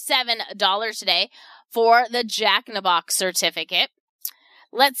sale for $7 today for the Jack in the Box certificate.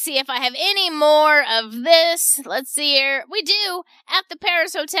 Let's see if I have any more of this. Let's see here. We do. At the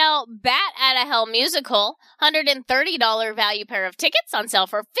Paris Hotel, Bat Out of Hell musical. $130 value pair of tickets on sale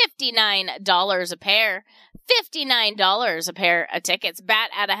for $59 a pair. $59 a pair of tickets.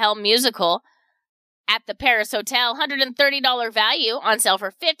 Bat Out of Hell musical at the Paris Hotel. $130 value on sale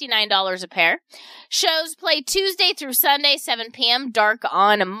for $59 a pair. Shows play Tuesday through Sunday, 7 p.m., dark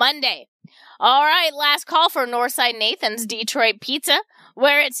on Monday. All right, last call for Northside Nathan's Detroit Pizza,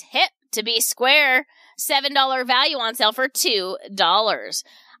 where it's hip to be square. $7 value on sale for $2.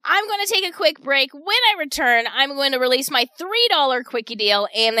 I'm going to take a quick break. When I return, I'm going to release my $3 quickie deal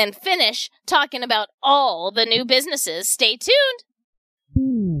and then finish talking about all the new businesses. Stay tuned.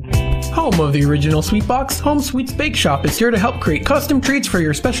 Home of the original Sweet Box, Home Sweets Bake Shop is here to help create custom treats for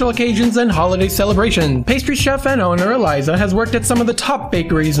your special occasions and holiday celebration. Pastry chef and owner Eliza has worked at some of the top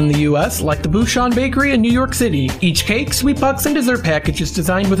bakeries in the U.S., like the Bouchon Bakery in New York City. Each cake, sweet box, and dessert package is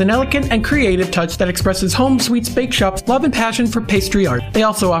designed with an elegant and creative touch that expresses Home Sweets Bake Shop's love and passion for pastry art. They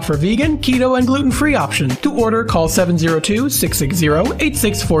also offer vegan, keto, and gluten-free options. To order, call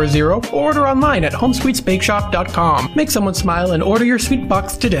 702-660-8640 or order online at homesweetsbakeshop.com. Make someone smile and order your sweet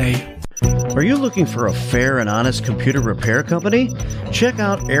box today. Are you looking for a fair and honest computer repair company? Check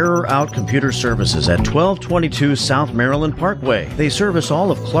out Error Out Computer Services at 1222 South Maryland Parkway. They service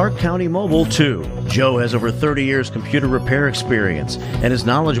all of Clark County Mobile, too. Joe has over 30 years computer repair experience and is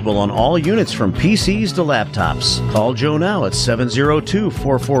knowledgeable on all units from PCs to laptops. Call Joe now at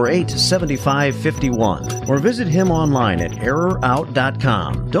 702-448-7551 or visit him online at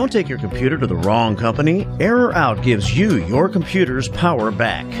errorout.com. Don't take your computer to the wrong company. Error Out gives you your computer's power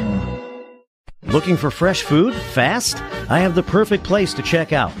back. Looking for fresh food? Fast? I have the perfect place to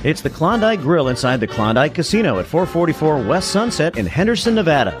check out. It's the Klondike Grill inside the Klondike Casino at 444 West Sunset in Henderson,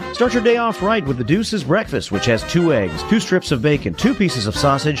 Nevada. Start your day off right with the Deuce's Breakfast, which has 2 eggs, 2 strips of bacon, 2 pieces of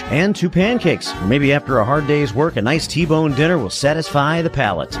sausage, and 2 pancakes. Or maybe after a hard day's work, a nice T-bone dinner will satisfy the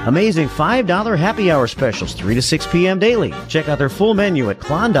palate. Amazing $5 happy hour specials, 3 to 6 p.m. daily. Check out their full menu at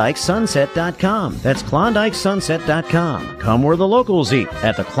KlondikeSunset.com. That's KlondikeSunset.com. Come where the locals eat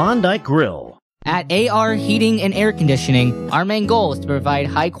at the Klondike Grill. At AR Heating and Air Conditioning, our main goal is to provide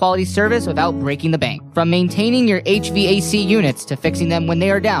high-quality service without breaking the bank. From maintaining your HVAC units to fixing them when they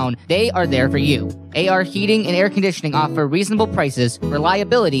are down, they are there for you. AR Heating and Air Conditioning offer reasonable prices,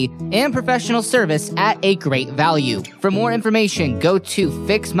 reliability, and professional service at a great value. For more information, go to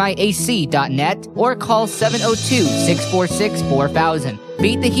fixmyac.net or call 702-646-4000.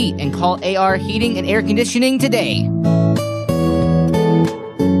 Beat the heat and call AR Heating and Air Conditioning today.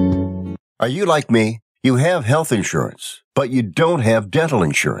 Are you like me? You have health insurance, but you don't have dental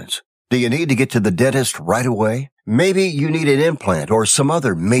insurance. Do you need to get to the dentist right away? Maybe you need an implant or some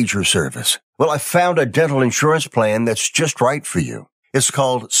other major service. Well, I found a dental insurance plan that's just right for you. It's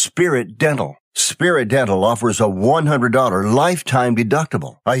called Spirit Dental. Spirit Dental offers a $100 lifetime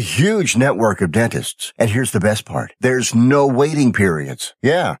deductible, a huge network of dentists. And here's the best part. There's no waiting periods.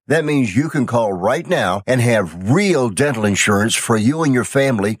 Yeah, that means you can call right now and have real dental insurance for you and your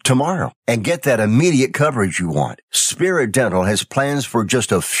family tomorrow and get that immediate coverage you want. Spirit Dental has plans for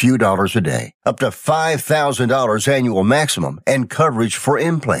just a few dollars a day, up to $5,000 annual maximum, and coverage for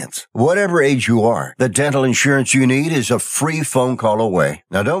implants. Whatever age you are, the dental insurance you need is a free phone call away.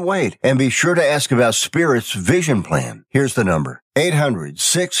 Now don't wait, and be sure to ask about Spirit's vision plan. Here's the number: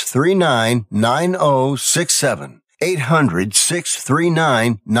 800-639-9067.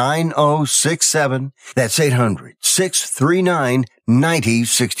 800-639-9067. That's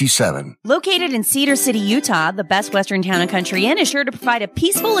 800-639-9067. Located in Cedar City, Utah, the Best Western Town & Country Inn is sure to provide a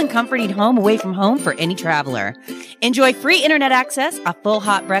peaceful and comforting home away from home for any traveler. Enjoy free internet access, a full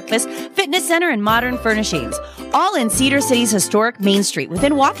hot breakfast, fitness center, and modern furnishings. All in Cedar City's historic Main Street,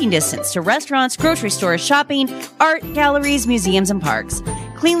 within walking distance to restaurants, grocery stores, shopping, art, galleries, museums, and parks.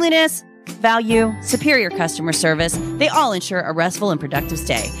 Cleanliness, value, superior customer service, they all ensure a restful and productive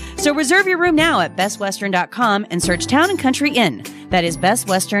stay. So reserve your room now at bestwestern.com and search Town & Country Inn. That is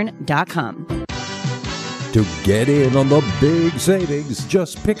bestwestern.com. To get in on the big savings,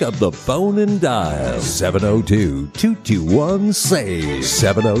 just pick up the phone and dial 702-221-SAVE.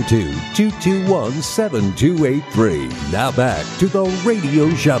 702-221-7283. Now back to the Radio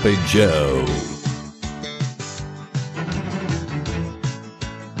Shopping Show.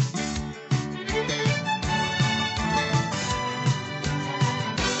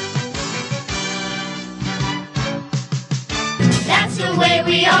 That's the way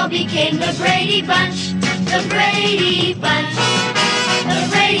we all became the Brady Bunch. The Brady Bunch. The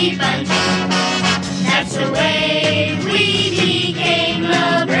Brady Bunch. That's the way we became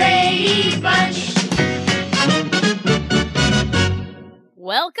the Brady Bunch.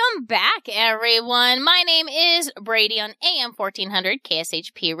 Welcome back, everyone. My name is Brady on AM 1400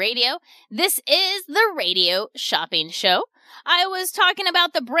 KSHP Radio. This is the Radio Shopping Show. I was talking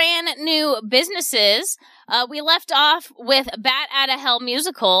about the brand new businesses. We left off with Bat Outta Hell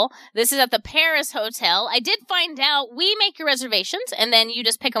musical. This is at the Paris Hotel. I did find out we make your reservations, and then you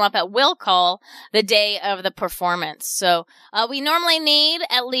just pick them up at will call the day of the performance. So we normally need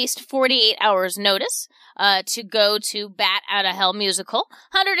at least 48 hours notice to go to Bat Outta Hell musical.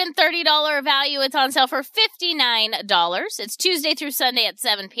 $130 value. It's on sale for $59. It's Tuesday through Sunday at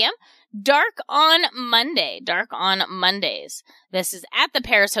 7 p.m. Dark on Monday. Dark on Mondays. This is at the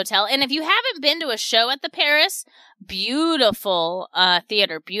Paris Hotel. And if you haven't been to a show at the Paris, beautiful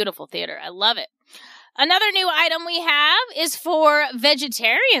theater. Beautiful theater. I love it. Another new item we have is for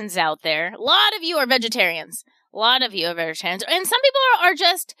vegetarians out there. A lot of you are vegetarians. A lot of you are vegetarians. And some people are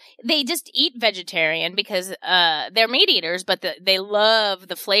just, they just eat vegetarian because they're meat eaters, but they love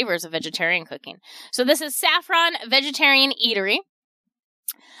the flavors of vegetarian cooking. So this is Saffron Vegetarian Eatery.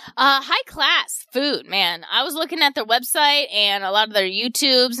 High class food, man. I was looking at their website and a lot of their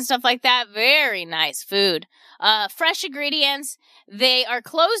YouTubes and stuff like that. Very nice food. Fresh ingredients. They are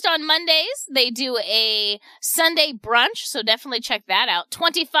closed on Mondays. They do a Sunday brunch, so definitely check that out.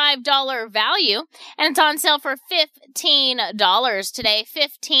 $25 value, and it's on sale for $15 today.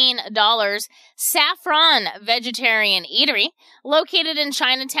 $15. Saffron Vegetarian Eatery, located in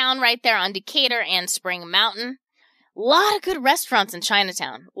Chinatown, right there on Decatur and Spring Mountain. A lot of good restaurants in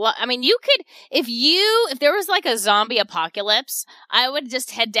Chinatown. Well, I mean, you could, if there was like a zombie apocalypse, I would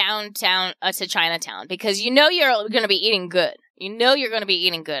just head downtown to Chinatown because you know you're going to be eating good. You know you're going to be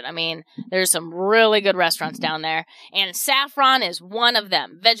eating good. I mean, there's some really good restaurants down there, and Saffron is one of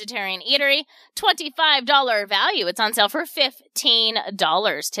them. Vegetarian Eatery, $25 value. It's on sale for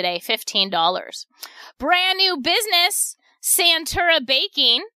 $15 today. $15. Brand new business, Santura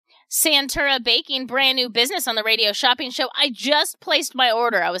Baking. Santura Baking, brand new business on the radio shopping show. I just placed my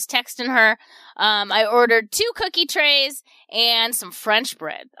order. I was texting her. I ordered 2 cookie trays and some French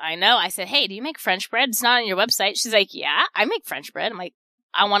bread. I know. I said, hey, do you make French bread? It's not on your website. She's like, yeah, I make French bread. I'm like,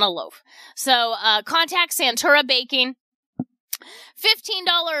 I want a loaf. So contact Santura Baking.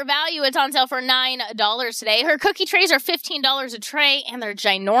 $15 value. It's on sale for $9 today. Her cookie trays are $15 a tray, and they're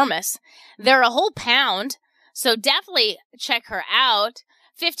ginormous. They're a whole pound. So definitely check her out.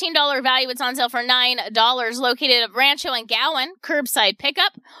 $15 value. It's on sale for $9. Located at Rancho and Gowan, curbside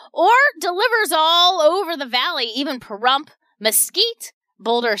pickup, or delivers all over the valley, even Pahrump, Mesquite,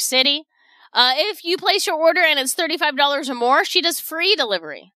 Boulder City. If you place your order and it's $35 or more, she does free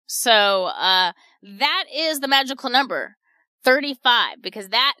delivery. So that is the magical number, 35, because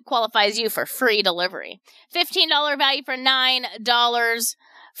that qualifies you for free delivery. $15 value for $9.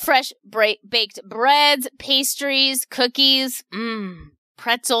 Fresh baked breads, pastries, cookies,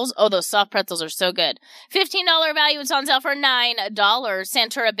 pretzels. Oh, those soft pretzels are so good. $15 value. It's on sale for $9.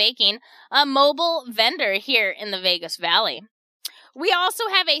 Santura Baking, a mobile vendor here in the Vegas Valley. We also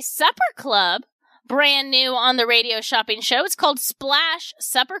have a supper club, brand new on the radio shopping show. It's called Splash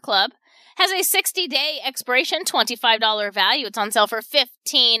Supper Club. Has a 60-day expiration, $25 value. It's on sale for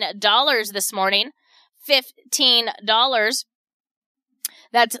 $15 this morning. $15.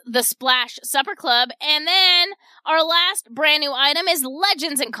 That's the Splash Supper Club. And then our last brand new item is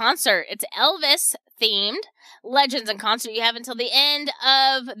Legends in Concert. It's Elvis themed. Legends in Concert. You have until the end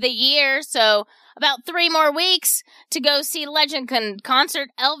of the year, so about 3 more weeks to go see Legend in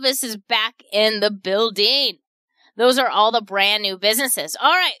Concert. Elvis is back in the building. Those are all the brand new businesses.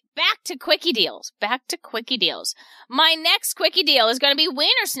 All right, back to Quickie Deals. Back to Quickie Deals. My next Quickie Deal is going to be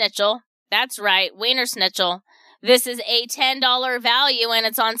Wiener Schnitzel. That's right, Wiener Schnitzel. This is a $10 value, and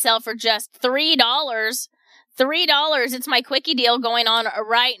it's on sale for just $3. $3. It's my Quickie Deal going on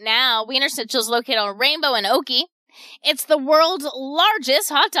right now. Wiener Schnitzel is located on Rainbow and Oakey. It's the world's largest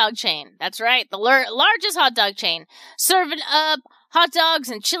hot dog chain. That's right, the largest hot dog chain. Serving up hot dogs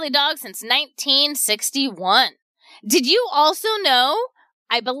and chili dogs since 1961. Did you also know,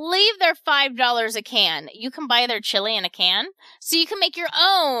 I believe they're $5 a can. You can buy their chili in a can, so you can make your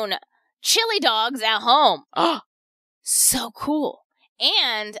own chili dogs at home. Oh, so cool.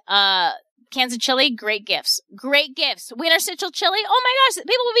 And cans of chili, great gifts. Great gifts. Wiener Schnitzel chili. Oh my gosh,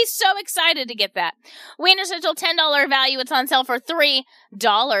 people will be so excited to get that. Wiener Schnitzel, $10 value. It's on sale for $3.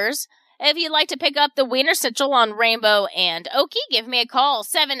 If you'd like to pick up the Wiener Schnitzel on Rainbow and Oakey, give me a call,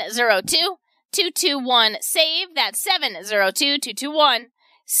 702-221-SAVE. That's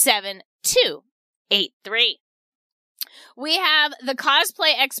 702-221-7283. We have the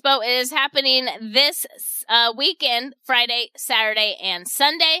Cosplay Expo. It is happening this weekend, Friday, Saturday, and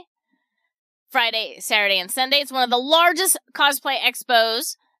Sunday. Friday, Saturday, and Sunday. It's one of the largest cosplay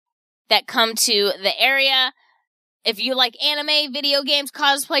expos that come to the area. If you like anime, video games,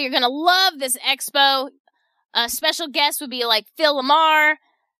 cosplay, you're going to love this expo. Special guests would be like Phil Lamar,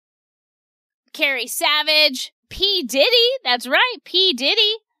 Carrie Savage, P. Diddy. That's right, P.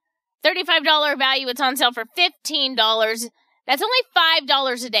 Diddy. $35 value. It's on sale for $15. That's only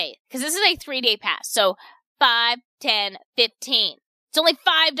 $5 a day because this is a 3-day pass. So 5, 10, 15. It's only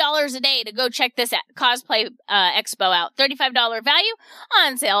 $5 a day to go check this cosplay expo out. $35 value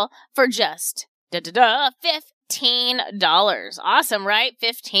on sale for just $15. $15. Awesome, right?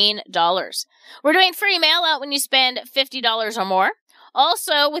 $15. We're doing free mail out when you spend $50 or more.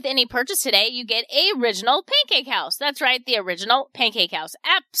 Also, with any purchase today, you get a Original Pancake House. That's right, the Original Pancake House.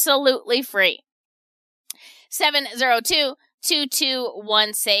 Absolutely free.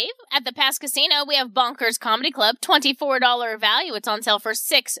 702-221-SAVE. At the Pass Casino, we have Bonkers Comedy Club, $24 value. It's on sale for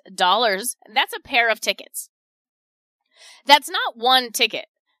 $6. That's a pair of tickets. That's not one ticket.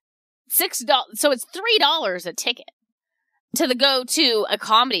 $6, so it's $3 a ticket to go to a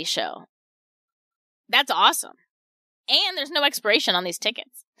comedy show. That's awesome. And there's no expiration on these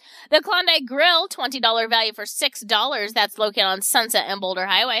tickets. The Klondike Grill, $20 value for $6. That's located on Sunset and Boulder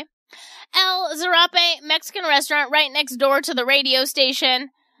Highway. El Zarape Mexican restaurant right next door to the radio station.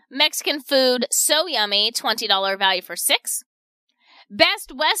 Mexican food, so yummy, $20 value for $6.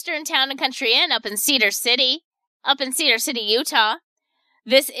 Best Western Town and Country Inn up in Cedar City, Utah.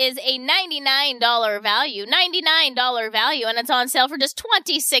 This is a $99 value, and it's on sale for just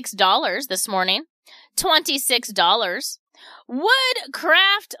 $26 this morning. $26.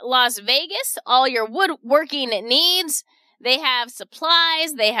 Woodcraft Las Vegas, all your woodworking needs. They have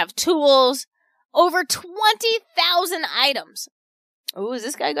supplies, they have tools, over 20,000 items. Ooh, is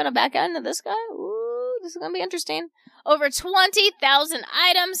this guy going to back out into this guy? Ooh, this is going to be interesting. Over 20,000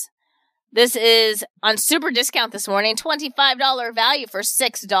 items. This is on super discount this morning. $25 value for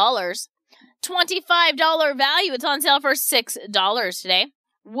 $6. $25 value. It's on sale for $6 today.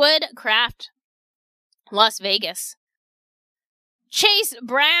 Woodcraft Las Vegas. Chase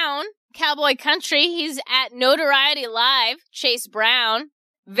Brown, Cowboy Country. He's at Notoriety Live. Chase Brown.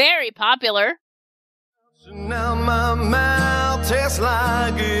 Very popular. Now my mouth tastes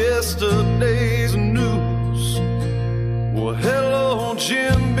like yesterday's news. Well, hello,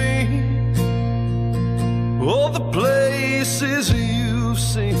 Jim Beam. All the places you've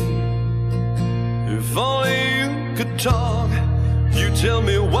seen. If only you could talk, you tell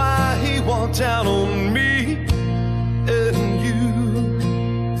me why he walked out on me and you.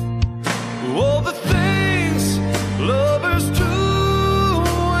 All the things lovers do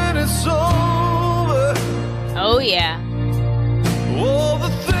when it's over. Oh, yeah. All the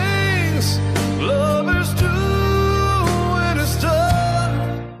things lovers do when it's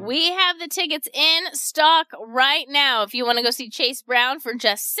done. We have the tickets in stock right now if you want to go see Chase Brown for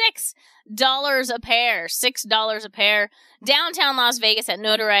just $6 a pair. $6 a pair. Downtown Las Vegas at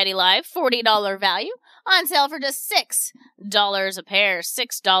Notoriety Live, $40 value. On sale for just $6 a pair.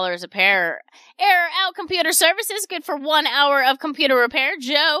 $6 a pair. Error Out Computer Services, good for 1 hour of computer repair.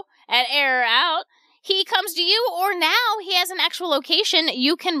 Joe at Error Out. He comes to you, or now he has an actual location.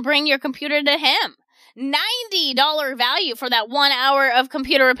 You can bring your computer to him. $90 value for that 1 hour of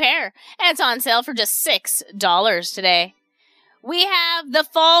computer repair. And it's on sale for just $6 today. We have the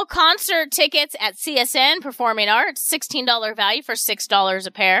fall concert tickets at CSN Performing Arts. $16 value for $6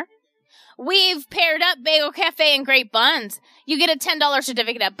 a pair. We've paired up Bagel Cafe and Great Buns. You get a $10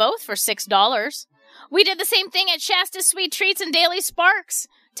 certificate at both for $6. We did the same thing at Shasta Sweet Treats and Daily Sparks.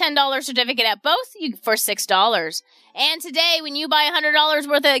 $10 certificate at both for $6. And today, when you buy $100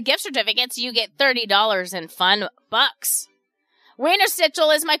 worth of gift certificates, you get $30 in fun bucks. Wiener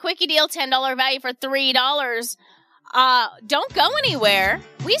Schnitzel is my quickie deal, $10 value for $3. Don't go anywhere.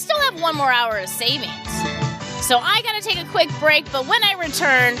 We still have 1 more hour of savings. So I gotta take a quick break, but when I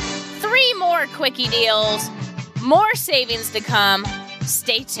return, 3 more quickie deals, more savings to come.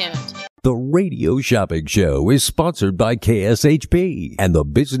 Stay tuned. The Radio Shopping Show is sponsored by KSHP and the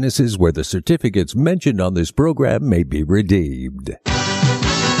businesses where the certificates mentioned on this program may be redeemed.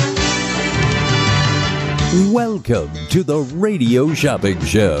 Welcome to the Radio Shopping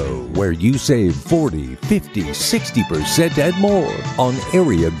Show, where you save 40, 50, 60% and more on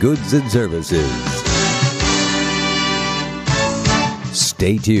area goods and services.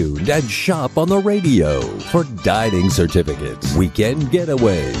 Stay tuned and shop on the radio for dining certificates, weekend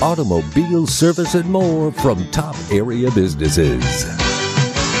getaway, automobile service, and more from top area businesses.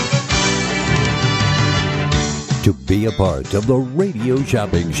 To be a part of the Radio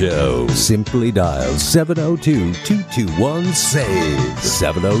Shopping Show, simply dial 702-221-SAVE,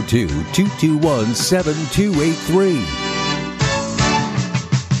 702-221-7283.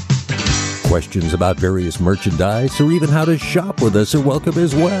 Questions about various merchandise or even how to shop with us are welcome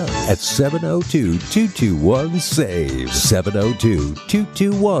as well at 702-221-SAVE,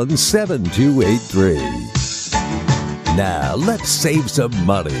 702-221-7283. Now, let's save some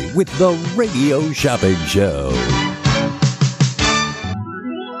money with the Radio Shopping Show.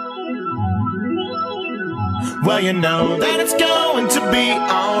 Well, you know that it's going to be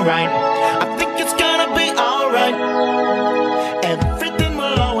alright. I think it's gonna be alright. Everything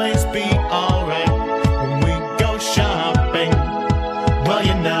will always be alright when we go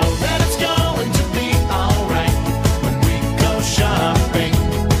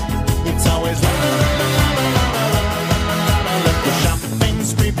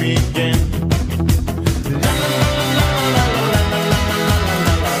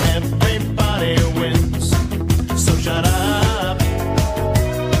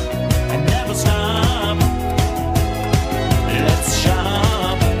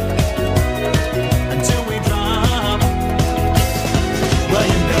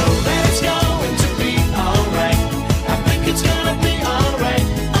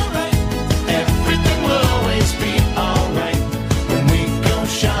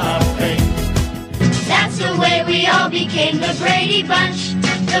became the Brady Bunch.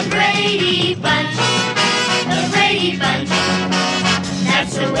 The Brady Bunch. The Brady Bunch.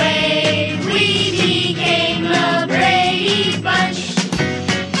 That's the way we became the Brady Bunch.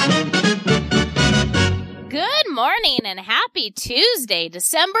 Good morning and happy Tuesday,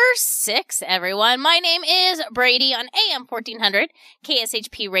 December 6th, everyone. My name is Brady on AM 1400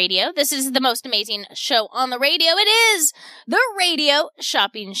 KSHP Radio. This is the most amazing show on the radio. It is the Radio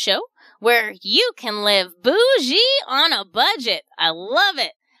Shopping Show, where you can live bougie on a budget. I love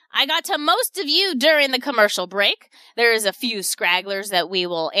it. I got to most of you during the commercial break. There is a few scragglers that we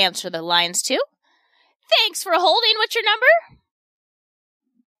will answer the lines to. Thanks for holding. What's your number?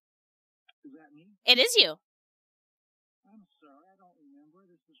 Is that me? It is you. I'm sorry, I don't remember.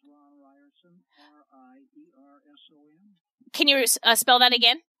 This is Ron Ryerson, R-I-E-R-S-O-N. Can you spell that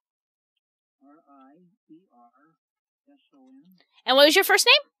again? R-I-E-R-S-O-N. And what was your first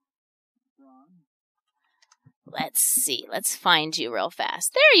name? Ron. Let's see. Let's find you real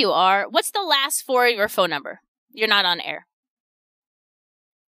fast. There you are. What's the last four of your phone number? You're not on air.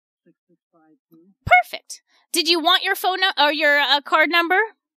 6652. Perfect. Did you want your phone or your card number?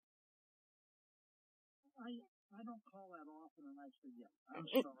 I don't call that often, and I forget. I'm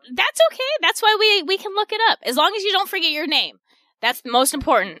sorry. That's okay. That's why we can look it up. As long as you don't forget your name. That's the most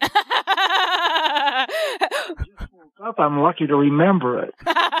important. I just woke up. I'm lucky to remember it.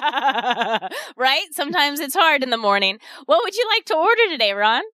 Right? Sometimes it's hard in the morning. What would you like to order today,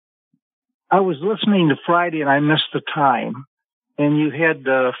 Ron? I was listening to Friday, and I missed the time. And you had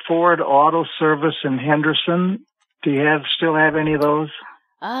Ford Auto Service in Henderson. Do you still have any of those?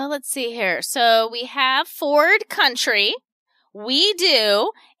 Let's see here. So we have Ford Country. We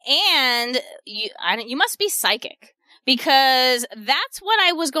do. And you must be psychic, because that's what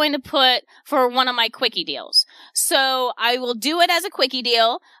I was going to put for one of my quickie deals. So I will do it as a quickie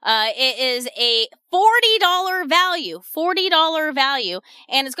deal. It is a $40 value,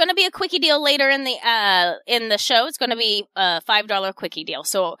 and it's going to be a quickie deal later in the show. It's going to be a $5 quickie deal.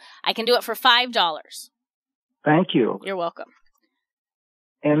 So I can do it for $5. Thank you. You're welcome.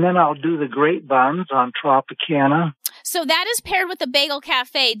 And then I'll do the grape buns on Tropicana. So that is paired with the Bagel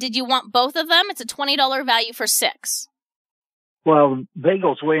Cafe. Did you want both of them? It's a $20 value for 6. Well,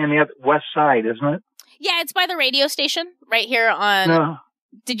 Bagel's way on the west side, isn't it? Yeah, it's by the radio station right here on... No.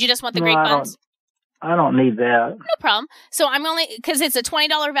 Did you just want the grape buns? I don't need that. No problem. So I'm only... Because it's a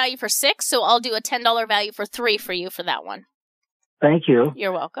 $20 value for 6, so I'll do a $10 value for 3 for you for that one. Thank you.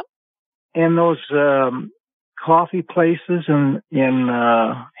 You're welcome. And those coffee places in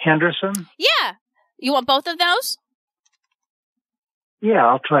Henderson? Yeah. You want both of those? Yeah,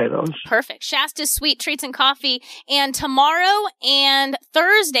 I'll try those. Perfect. Shasta's Sweet Treats and Coffee. And tomorrow and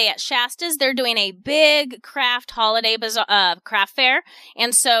Thursday at Shasta's, they're doing a big craft holiday craft fair.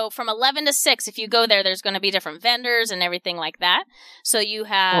 And so from 11 to 6, if you go there, there's going to be different vendors and everything like that. So you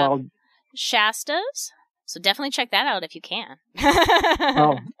have Shasta's. So definitely check that out if you can.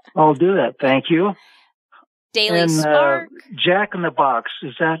 I'll do that. Thank you. Daily Spark. Jack in the Box,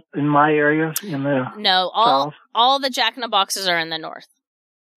 is that in my area? No, all the Jack in the Boxes are in the north.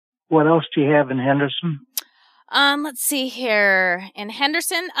 What else do you have in Henderson? Let's see here. In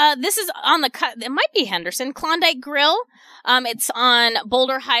Henderson, this is on it might be Henderson, Klondike Grill. It's on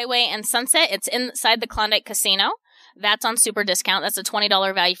Boulder Highway and Sunset. It's inside the Klondike Casino. That's on super discount. That's a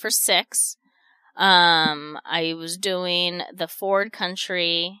 $20 value for 6. I was doing the Ford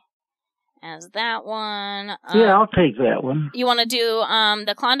Country as that one. Yeah, I'll take that one. You want to do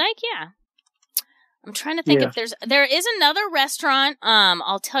the Klondike? Yeah. I'm trying to think if there is another restaurant.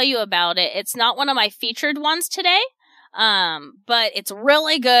 I'll tell you about it. It's not one of my featured ones today, but it's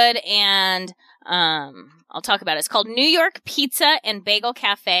really good, and I'll talk about it. It's called New York Pizza and Bagel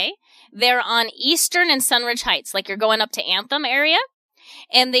Cafe. They're on Eastern and Sunridge Heights, like you're going up to Anthem area.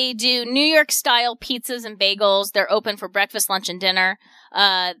 And they do New York-style pizzas and bagels. They're open for breakfast, lunch, and dinner.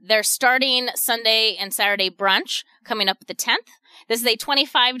 They're starting Sunday and Saturday brunch coming up the 10th. This is a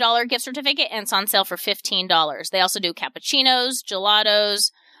 $25 gift certificate, and it's on sale for $15. They also do cappuccinos,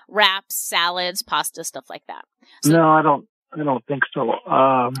 gelatos, wraps, salads, pasta, stuff like that. So, no, I don't think so.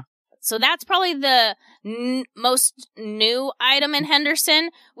 So that's probably the most new item in Henderson.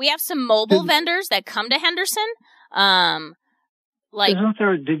 We have some mobile vendors that come to Henderson. Isn't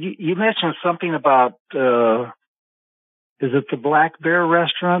there? You mentioned something about? Is it the Black Bear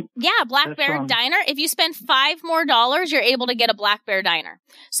restaurant? Yeah, Black Bear Diner. If you spend $5 more, you're able to get a Black Bear Diner.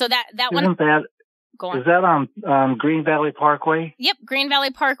 So that one. Isn't that? Go on. Is that on Green Valley Parkway? Yep, Green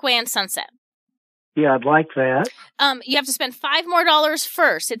Valley Parkway and Sunset. Yeah, I'd like that. You have to spend $5 more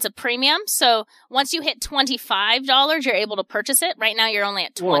first. It's a premium, so once you hit $25, you're able to purchase it. Right now, you're only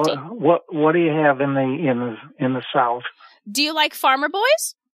at $20. Well, what do you have in the South? Do you like Farmer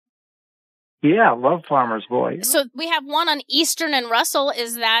Boys? Yeah, I love Farmer's Boys. So we have one on Eastern and Russell.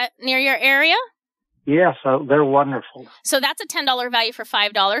 Is that near your area? Yes, they're wonderful. So that's a $10 value for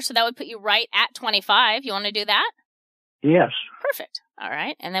 $5. So that would put you right at $25. You want to do that? Yes. Perfect. All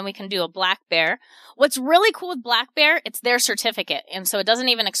right. And then we can do a Black Bear. What's really cool with Black Bear, it's their certificate. And so it doesn't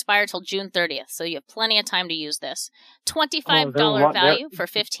even expire till June 30th. So you have plenty of time to use this. $25 value for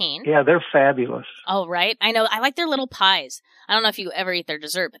 $15. Yeah, they're fabulous. Oh, right. I know. I like their little pies. I don't know if you ever eat their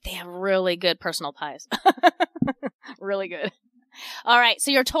dessert, but they have really good personal pies. Really good. All right.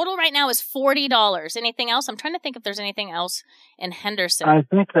 So your total right now is $40. Anything else? I'm trying to think if there's anything else in Henderson. I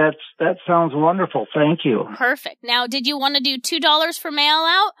think that sounds wonderful. Thank you. Perfect. Now, did you want to do $2 for mail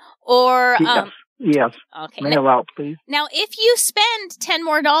out or? Yes. Okay. Mail out, please. Now, if you spend $10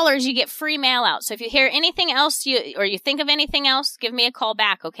 more, you get free mail out. So if you hear anything else or you think of anything else, give me a call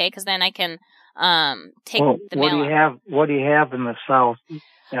back, okay? Because then I can take the mail out. What do you have in the South?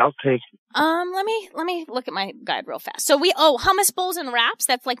 I'll take it. Let me look at my guide real fast. So hummus bowls and wraps.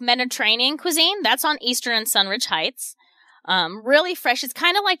 That's like Mediterranean cuisine. That's on Eastern and Sunridge Heights. Really fresh. It's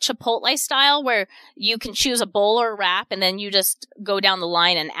kind of like Chipotle style where you can choose a bowl or a wrap and then you just go down the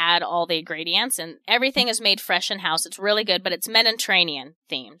line and add all the ingredients and everything is made fresh in-house. It's really good, but it's Mediterranean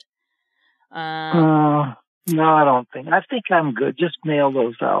themed. No, I don't think. I think I'm good. Just mail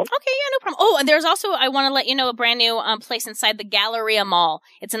those out. Okay, yeah, no problem. Oh, and there's also, I want to let you know, a brand new place inside the Galleria Mall.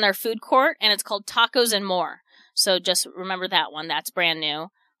 It's in their food court, and it's called Tacos and More. So just remember that one. That's brand new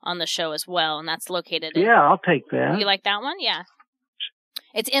on the show as well, and that's located in... Yeah, I'll take that. You like that one? Yeah.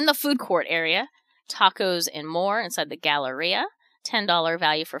 It's in the food court area. Tacos and More inside the Galleria. $10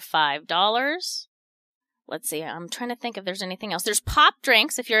 value for $5. Let's see. I'm trying to think if there's anything else. There's Pop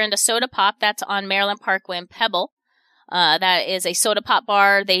Drinks. If you're into soda pop, that's on Maryland Parkway in Pebble. That is a soda pop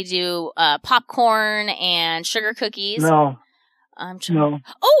bar. They do popcorn and sugar cookies. No. No.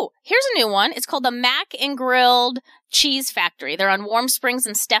 Oh, here's a new one. It's called the Mac and Grilled Cheese Factory. They're on Warm Springs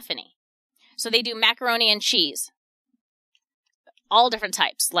and Stephanie. So they do macaroni and cheese. All different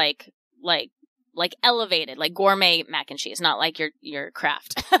types, like elevated, like gourmet mac and cheese, not like your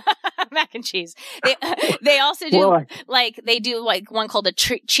Kraft mac and cheese. They also do they do one called a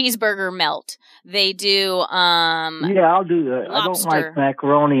cheeseburger melt. They do yeah, I'll do that. Lobster. I don't like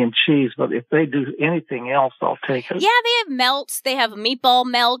macaroni and cheese, but if they do anything else, I'll take it. Yeah, they have melts. They have meatball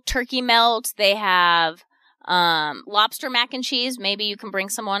melt, turkey melt. They have lobster mac and cheese. Maybe you can bring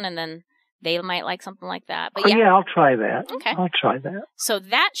someone and then they might like something like that. But yeah, I'll try that. Okay. I'll try that. So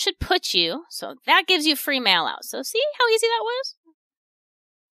that should put you, so that gives you free mail out. So see how easy that was?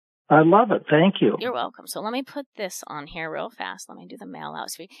 I love it. Thank you. You're welcome. So let me put this on here real fast. Let me do the mail out.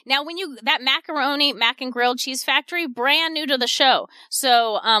 Now, that macaroni, Mac and Grilled Cheese Factory, brand new to the show.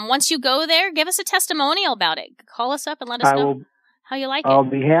 So once you go there, give us a testimonial about it. Call us up and let us know how you like it. I'll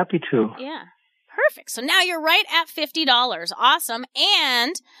be happy to. Yeah. Perfect. So now you're right at $50. Awesome.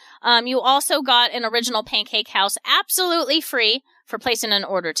 And you also got an original Pancake House absolutely free for placing an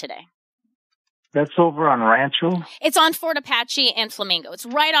order today. That's over on Rancho? It's on Fort Apache and Flamingo. It's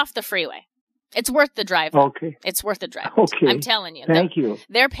right off the freeway. It's worth the drive. Okay. It's worth the drive. Okay. I'm telling you. Thank you.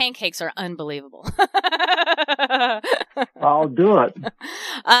 Their pancakes are unbelievable. I'll do it.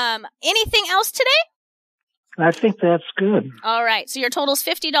 Anything else today? I think that's good. All right. So your total's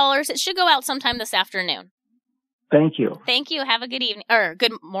 $50. It should go out sometime this afternoon. Thank you. Thank you. Have a good evening. Or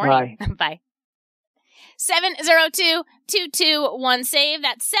good morning. Bye. Bye. 702-221-SAVE.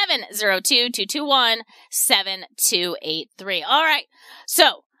 That's 702-221-7283. All right.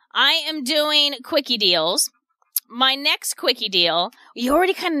 So I am doing quickie deals. My next quickie deal, you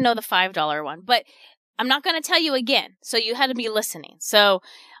already kind of know the $5 one, but I'm not going to tell you again. So you had to be listening. So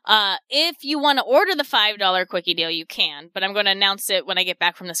if you want to order the $5 quickie deal, you can, but I'm going to announce it when I get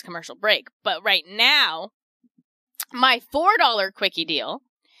back from this commercial break. But right now, my $4 quickie deal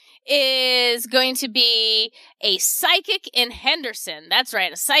is going to be a psychic in Henderson. That's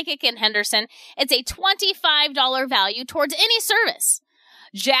right, a psychic in Henderson. It's a $25 value towards any service.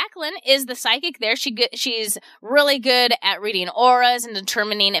 Jacqueline is the psychic there. She's really good at reading auras and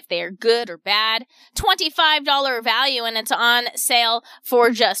determining if they are good or bad. $25 value, and it's on sale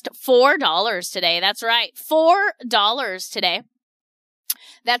for just $4 today. That's right, $4 today.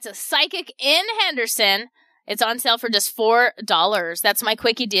 That's a psychic in Henderson. It's on sale for just $4. That's my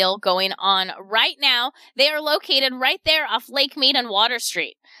quickie deal going on right now. They are located right there off Lake Mead and Water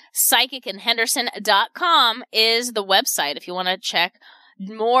Street. PsychicInHenderson.com is the website if you want to check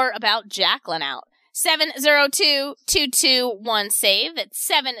more about Jacqueline out. 702-221-SAVE.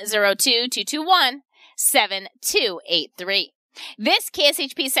 That's 702-221-7283. This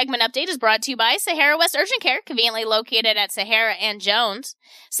KSHP segment update is brought to you by Sahara West Urgent Care, conveniently located at Sahara and Jones.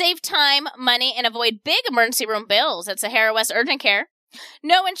 Save time, money, and avoid big emergency room bills at Sahara West Urgent Care.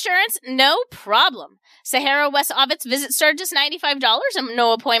 No insurance? No problem. Sahara West Ovitz visit starts $95 and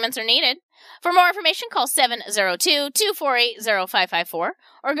no appointments are needed. For more information, call 702-248-0554 or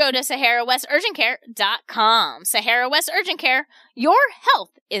go to SaharaWestUrgentCare.com. Sahara West Urgent Care, your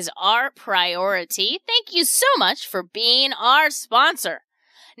health is our priority. Thank you so much for being our sponsor.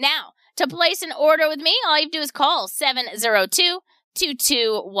 Now, to place an order with me, all you have to do is call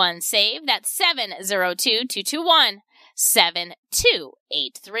 702-221-SAVE. That's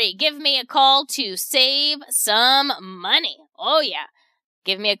 702-221-7283. Give me a call to save some money. Oh, yeah.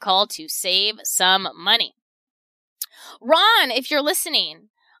 Give me a call to save some money. Ron, if you're listening,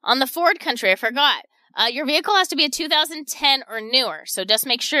 on the Ford Country, I forgot. Your vehicle has to be a 2010 or newer. So just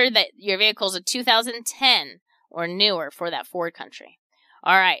make sure that your vehicle is a 2010 or newer for that Ford Country.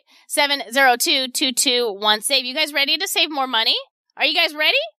 All right. 702-221-SAVE. You guys ready to save more money? Are you guys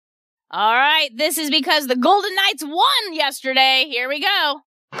ready? All right. This is because the Golden Knights won yesterday. Here we go.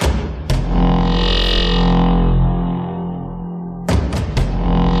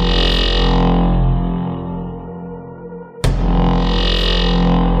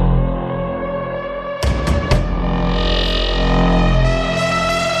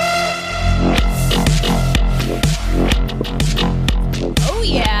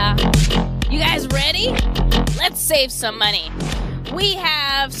 Let's save some money. We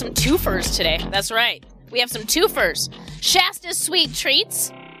have some twofers today. That's right. We have some twofers. Shasta's Sweet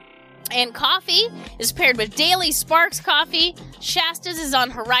Treats and coffee is paired with Daily Sparks coffee. Shasta's is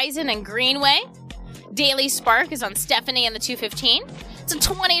on Horizon and Greenway. Daily Spark is on Stephanie and the 215. It's a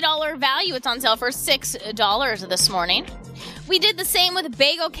 $20 value. It's on sale for $6 this morning. We did the same with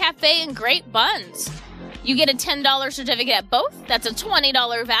Bagel Cafe and Great Buns. You get a $10 certificate at both. That's a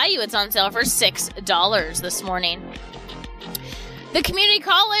 $20 value. It's on sale for $6 this morning. The Community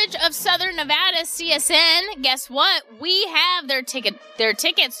College of Southern Nevada, CSN, guess what? We have their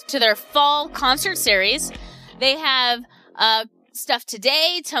tickets to their fall concert series. They have stuff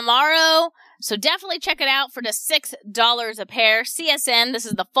today, tomorrow, so definitely check it out for just $6 a pair. CSN, this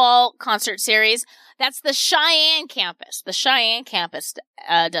is the fall concert series. That's the Cheyenne campus. The Cheyenne campus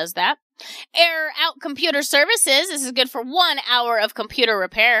does that. Air Out Computer Services. This is good for 1 hour of computer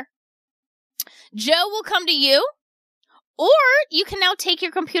repair. Joe will come to you, or you can now take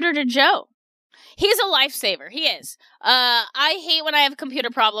your computer to Joe. He's a lifesaver. He is. I hate when I have computer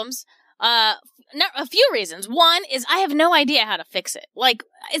problems. A few reasons. One is I have no idea how to fix it. Like,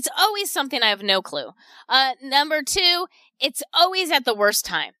 it's always something I have no clue. Number two, it's always at the worst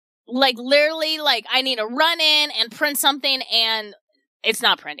time. Like, literally, like, I need to run in and print something, and it's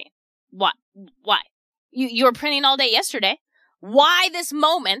not printing. What? Why? You were printing all day yesterday. Why this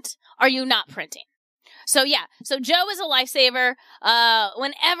moment are you not printing? So yeah, so Joe is a lifesaver.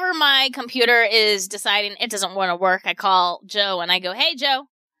 Whenever my computer is deciding it doesn't want to work, I call Joe and I go, "Hey Joe,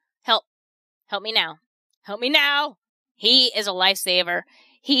 help me now. Help me now." He is a lifesaver.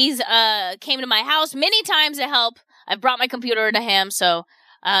 He's came to my house many times to help. I've brought my computer to him. So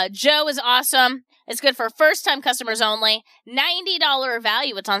Joe is awesome. It's good for first-time customers only. $90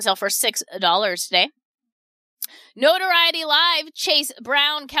 value. It's on sale for $6 today. Notoriety Live, Chase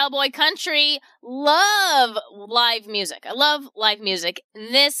Brown, Cowboy Country. Love live music. I love live music.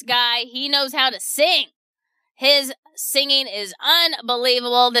 This guy, he knows how to sing. His singing is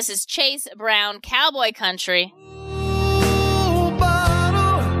unbelievable. This is Chase Brown, Cowboy Country.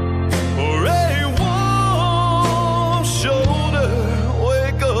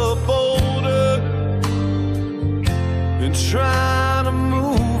 Trying to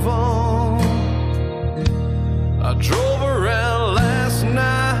move on. I drove around last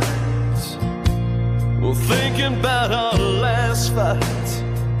night, well, thinking about our last fight.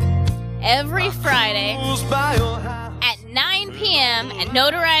 Every Friday at 9 p.m. at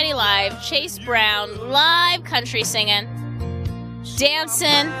Notoriety Live, Chase Brown live country singing,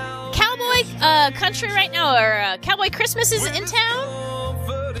 dancing. Cowboy country right now, or Cowboy Christmas is in town.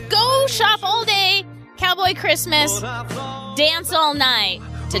 Go shop all day. Cowboy Christmas, dance all night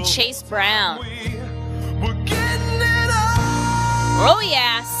to Chase Brown. Oh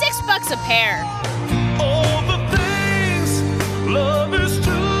yeah, $6 a pair. All the things love is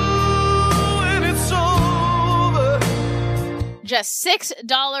doing, it's over. Just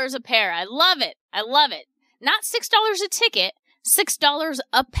 $6 a pair. I love it. I love it. Not $6 a ticket, $6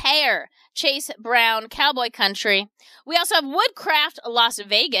 a pair. Chase Brown, Cowboy Country. We also have Woodcraft Las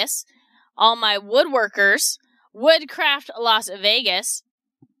Vegas. all my woodworkers, Woodcraft Las Vegas.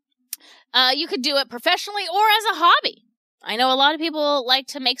 You could do it professionally or as a hobby. I know a lot of people like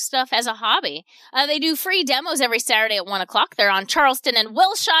to make stuff as a hobby. They do free demos every Saturday at 1 o'clock. They're on Charleston and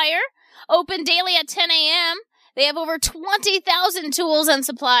Wilshire. Open daily at 10 a.m. They have over 20,000 tools and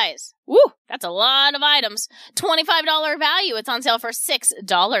supplies. Woo, that's a lot of items. $25 value. It's on sale for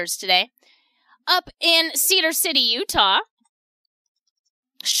 $6 today. Up in Cedar City, Utah.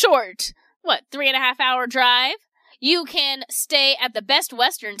 Short, 3.5 hour drive. You can stay at the Best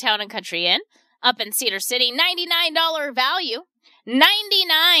Western Town and Country Inn up in Cedar City. $99 value.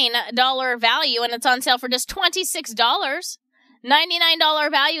 $99 value, and it's on sale for just $26. $99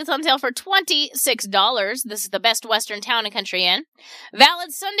 value. It's on sale for $26. This is the Best Western Town and Country Inn.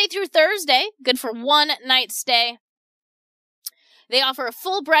 Valid Sunday through Thursday. Good for one night stay. They offer a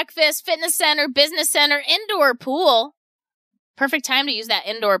full breakfast, fitness center, business center, indoor pool. Perfect time to use that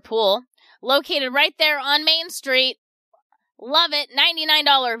indoor pool. Located right there on Main Street. Love it.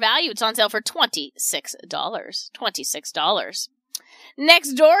 $99 value. It's on sale for $26. $26.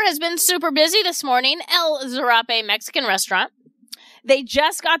 Next door has been super busy this morning. El Zarape Mexican Restaurant. They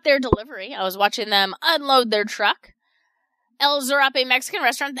just got their delivery. I was watching them unload their truck. El Zarape Mexican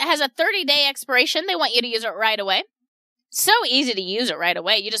Restaurant that has a 30-day expiration. They want you to use it right away. So easy to use it right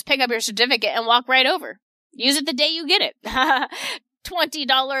away. You just pick up your certificate and walk right over. Use it the day you get it.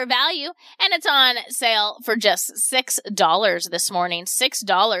 $20 value, and it's on sale for just $6 this morning.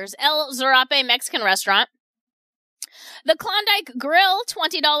 $6. El Zarape Mexican Restaurant. The Klondike Grill,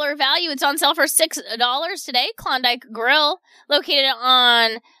 $20 value. It's on sale for $6 today. Klondike Grill, located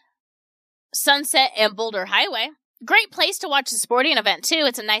on Sunset and Boulder Highway. Great place to watch a sporting event, too.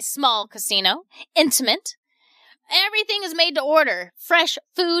 It's a nice small casino. Intimate. Everything is made to order. Fresh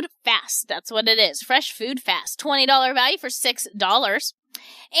food fast. That's what it is. Fresh food fast. $20 value for $6. And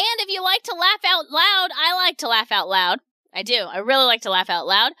if you like to laugh out loud, I like to laugh out loud. I do. I really like to laugh out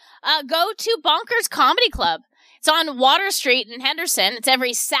loud. Go to Bonkers Comedy Club. It's on Water Street in Henderson. It's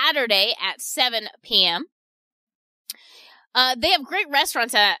every Saturday at 7 p.m. They have great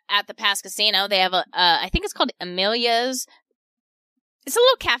restaurants at the Pass Casino. They have I think it's called Amelia's. It's a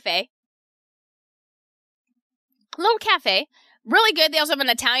little cafe. Really good. They also have an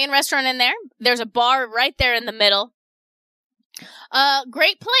Italian restaurant in there. There's a bar right there in the middle.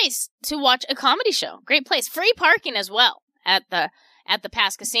 Great place to watch a comedy show. Great place. Free parking as well at the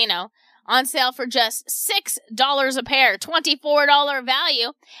Pass Casino. On sale for just $6 a pair. $24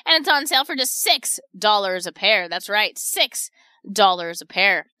 value. And it's on sale for just $6 a pair. That's right. $6 a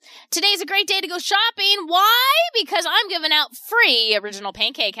pair. Today's a great day to go shopping. Why? Because I'm giving out free Original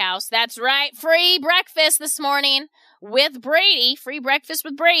Pancake House. That's right. Free breakfast this morning with Brady. Free breakfast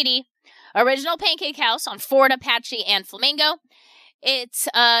with Brady. Original Pancake House on Ford, Apache, and Flamingo. It's,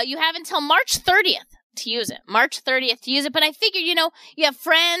 you have until March 30th to use it. March 30th to use it. But I figured, you have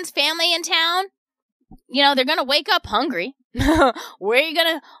friends, family in town. They're going to wake up hungry. Where are you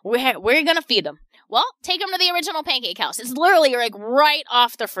going to feed them? Well, take them to the Original Pancake House. It's literally right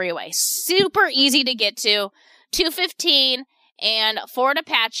off the freeway. Super easy to get to. 215 and Ford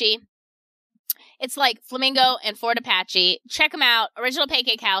Apache. It's like Flamingo and Ford Apache. Check them out. Original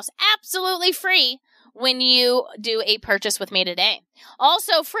Pancake House. Absolutely free when you do a purchase with me today.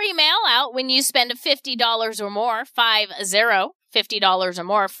 Also, free mail out when you spend $50 or more. $50 or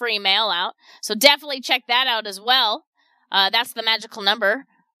more. Free mail out. So definitely check that out as well. That's the magical number.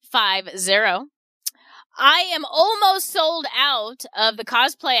 50. I am almost sold out of the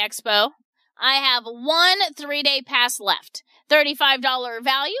Cosplay Expo. I have one 3-day pass left. $35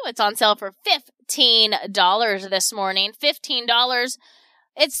 value. It's on sale for $15 this morning. $15.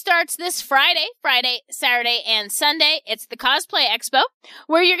 It starts this Friday, Saturday, and Sunday. It's the Cosplay Expo,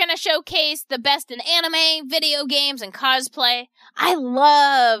 where you're going to showcase the best in anime, video games, and cosplay. I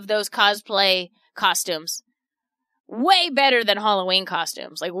love those cosplay costumes. Way better than Halloween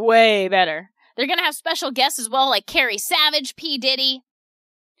costumes. Way better. They're going to have special guests as well, like Carrie Savage, P. Diddy,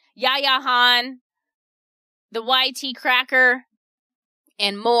 Yaya Han, the YT Cracker,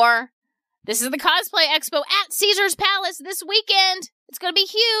 and more. This is the Cosplay Expo at Caesars Palace this weekend. It's going to be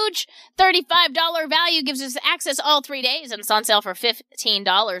huge. $35 value gives us access all 3 days, and it's on sale for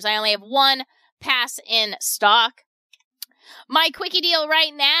 $15. I only have one pass in stock. My quickie deal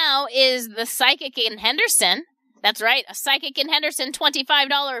right now is the Psychic in Henderson. That's right, a Psychic in Henderson,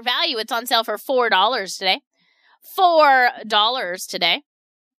 $25 value. It's on sale for $4 today. $4 today.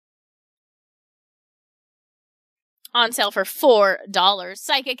 On sale for $4.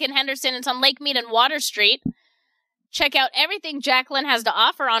 Psychic in Henderson. It's on Lake Mead and Water Street. Check out everything Jacqueline has to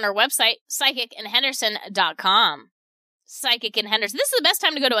offer on her website, psychicinhenderson.com. psychic in Henderson. This is the best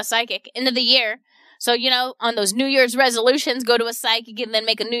time to go to a psychic, end of the year. So, on those New Year's resolutions, go to a psychic and then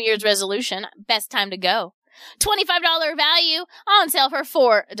make a New Year's resolution. Best time to go. $25 value on sale for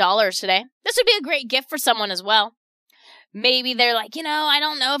 $4 today. This would be a great gift for someone as well. Maybe they're like, I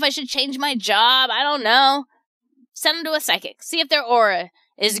don't know if I should change my job. I don't know. Send them to a psychic. See if their aura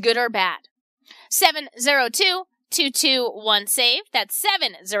is good or bad. 702-221-SAVE. That's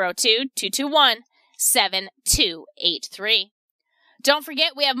 702-221-7283. Don't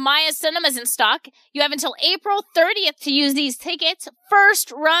forget, we have Maya Cinemas in stock. You have until April 30th to use these tickets.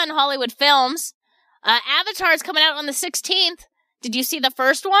 First run Hollywood films. Avatar's coming out on the 16th. Did you see the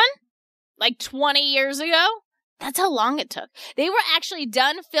first one? Like 20 years ago? That's how long it took. They were actually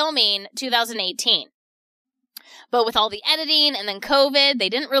done filming 2018. But with all the editing and then COVID, they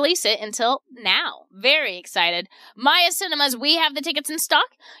didn't release it until now. Very excited. Maya Cinemas, we have the tickets in stock.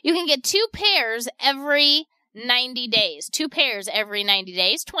 You can get 2 pairs every 90 days. 2 pairs every 90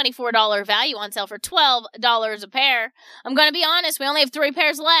 days. $24 value on sale for $12 a pair. I'm going to be honest, we only have 3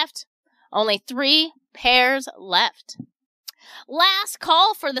 pairs left. Only 3 pairs left. Last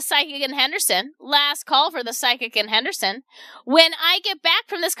call for the psychic in Henderson. Last call for the psychic in Henderson. When I get back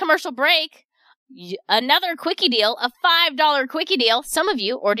from this commercial break, another quickie deal, a $5 quickie deal. Some of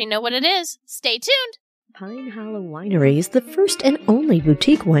you already know what it is. Stay tuned. Pine Hollow Winery is the first and only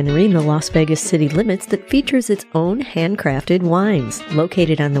boutique winery in the Las Vegas city limits that features its own handcrafted wines.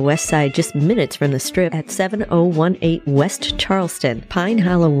 Located on the west side just minutes from the Strip at 7018 West Charleston, Pine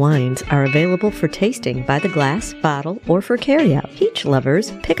Hollow wines are available for tasting by the glass, bottle, or for carryout. Peach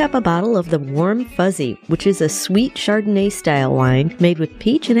lovers, pick up a bottle of the Warm Fuzzy, which is a sweet Chardonnay-style wine made with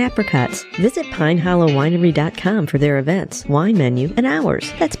peach and apricots. Visit PineHollowWinery.com for their events, wine menu, and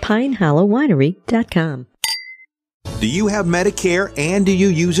hours. That's PineHollowWinery.com. Do you have Medicare and do you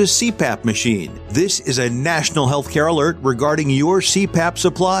use a CPAP machine? This is a national healthcare alert regarding your CPAP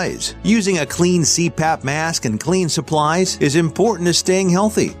supplies. Using a clean CPAP mask and clean supplies is important to staying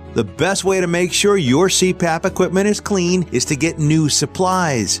healthy. The best way to make sure your CPAP equipment is clean is to get new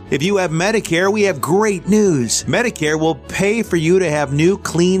supplies. If you have Medicare, we have great news. Medicare will pay for you to have new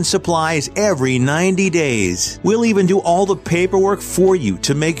clean supplies every 90 days. We'll even do all the paperwork for you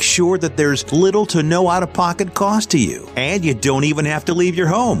to make sure that there's little to no out-of-pocket cost to you. And you don't even have to leave your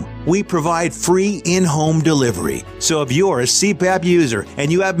home. We provide free in-home delivery. So if you're a CPAP user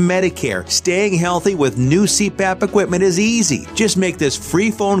and you have Medicare, staying healthy with new CPAP equipment is easy. Just make this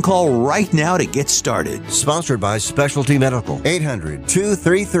free phone call right now to get started. Sponsored by Specialty Medical.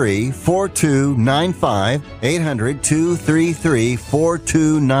 800-233-4295.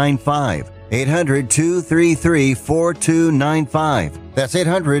 800-233-4295. 800-233-4295. That's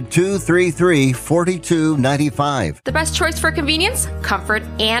 800-233-4295. The best choice for convenience, comfort,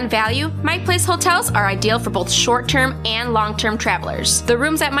 and value, My Place hotels are ideal for both short-term and long-term travelers. The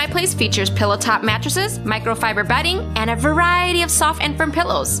rooms at My Place features pillow-top mattresses, microfiber bedding, and a variety of soft and firm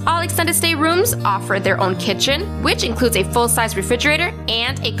pillows. All extended stay rooms offer their own kitchen, which includes a full-size refrigerator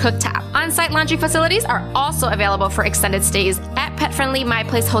and a cooktop. On-site laundry facilities are also available for extended stays at pet-friendly My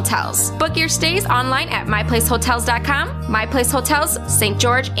Place hotels. Book your stays online at myplacehotels.com. My Place Hotels, St.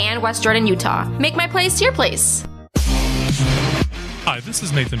 George and West Jordan, Utah. Make My Place your place. Hi, this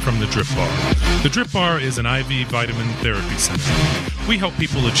is Nathan from the Drip Bar. The Drip Bar is an IV vitamin therapy center. We help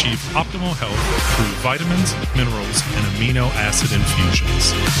people achieve optimal health through vitamins, minerals, and amino acid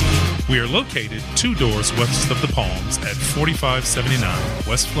infusions. We are located 2 doors west of the Palms at 4579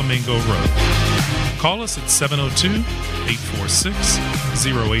 West Flamingo Road. Call us at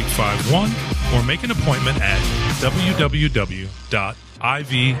 702-846-0851 or make an appointment at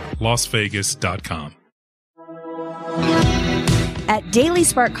www.ivlasvegas.com. At Daily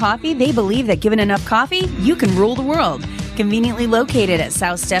Spark Coffee, they believe that given enough coffee, you can rule the world. Conveniently located at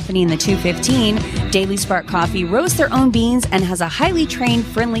South Stephanie in the 215, Daily Spark Coffee roasts their own beans and has a highly trained,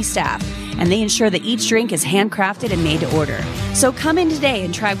 friendly staff. And they ensure that each drink is handcrafted and made to order. So come in today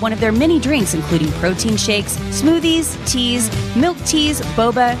and try one of their many drinks, including protein shakes, smoothies, teas, milk teas,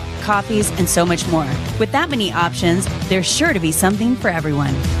 boba, coffees, and so much more. With that many options, there's sure to be something for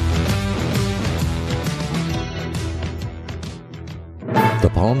everyone. The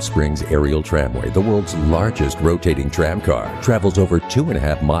Palm Springs Aerial Tramway, the world's largest rotating tram car, travels over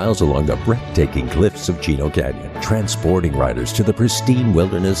 2.5 miles along the breathtaking cliffs of Chino Canyon, transporting riders to the pristine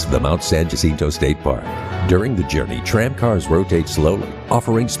wilderness of the Mount San Jacinto State Park. During the journey, tram cars rotate slowly,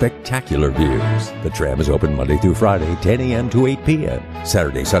 offering spectacular views. The tram is open Monday through Friday, 10 a.m. to 8 p.m.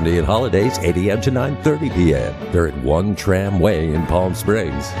 Saturday, Sunday, and holidays, 8 a.m. to 9:30 p.m. They're at One Tram Way in Palm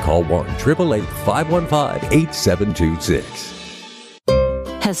Springs. Call 1-888-515-8726.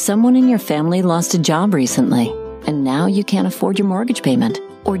 Has someone in your family lost a job recently? and now you can't afford your mortgage payment?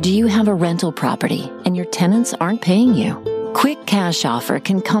 Or do you have a rental property and your tenants aren't paying you? Quick Cash Offer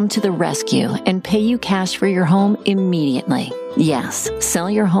can come to the rescue and pay you cash for your home immediately. Yes,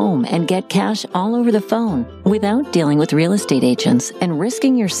 sell your home and get cash all over the phone without dealing with real estate agents and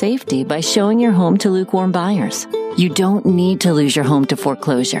risking your safety by showing your home to lukewarm buyers. You don't need to lose your home to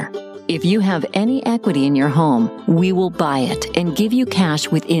foreclosure. If you have any equity in your home, we will buy it and give you cash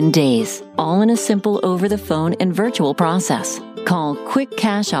within days, all in a simple over-the-phone and virtual process. Call Quick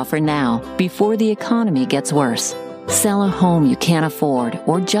Cash Offer now before the economy gets worse. Sell a home you can't afford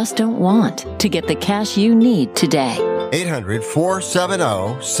or just don't want to get the cash you need today.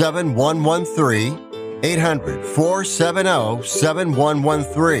 800-470-7113.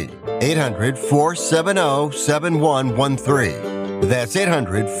 800-470-7113. 800-470-7113. That's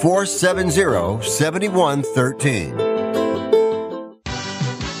 800-470-7113.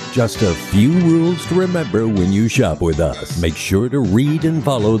 Just a few rules to remember when you shop with us. Make sure to read and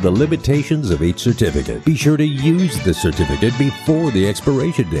follow the limitations of each certificate. Be sure to use the certificate before the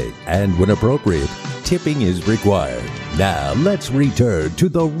expiration date. And when appropriate, tipping is required. Now, let's return to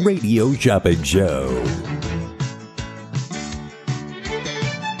the Radio Shopping Show.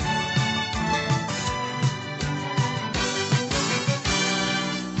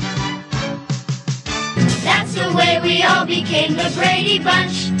 That's the way we all became the Brady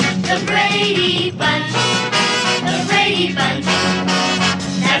Bunch. The Brady Bunch. The Brady Bunch.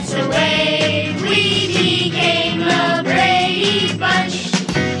 That's the way we became the Brady Bunch.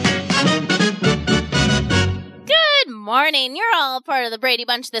 Good morning. You're all part of the Brady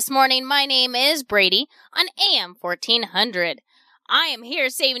Bunch this morning. My name is Brady on AM 1400. I am here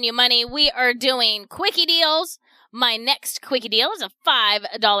saving you money. We are doing quickie deals. My next quickie deal is a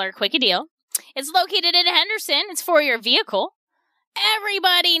 $5 quickie deal. It's located in Henderson. It's for your vehicle.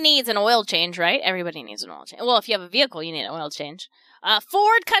 Everybody needs an oil change, right? Everybody needs an oil change. Well, if you have a vehicle, you need an oil change.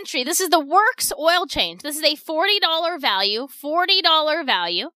 Ford Country. This is the Works oil change. This is a $40 value. $40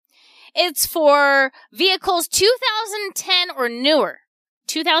 value. It's for vehicles 2010 or newer.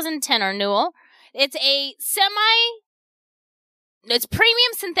 2010 or newer. It's a it's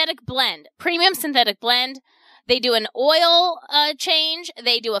premium synthetic blend. Premium synthetic blend. They do an oil change.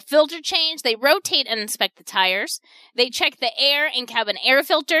 They do a filter change. They rotate and inspect the tires. They check the air and cabin air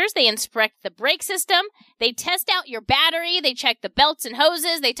filters. They inspect the brake system. They test out your battery. They check the belts and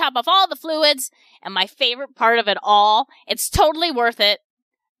hoses. They top off all the fluids. And my favorite part of it all, it's totally worth it.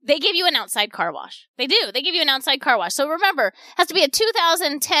 They give you an outside car wash. They do. They give you an outside car wash. So remember, it has to be a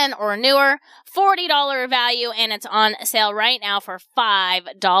 2010 or newer, $40 value, and it's on sale right now for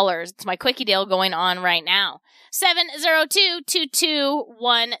 $5. It's my quickie deal going on right now.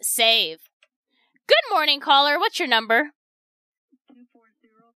 702-221-SAVE. Good morning, caller. What's your number? 240-360.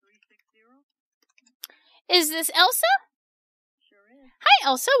 Is this Elsa? Sure is. Hi,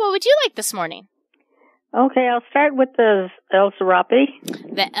 Elsa. What would you like this morning? Okay, I'll start with the El Zarape.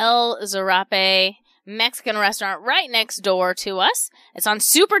 The El Zarape Mexican restaurant right next door to us. It's on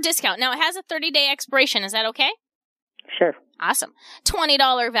super discount. Now, it has a 30-day expiration. Is that okay? Sure. Awesome.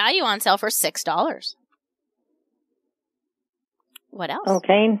 $20 value on sale for $6. What else?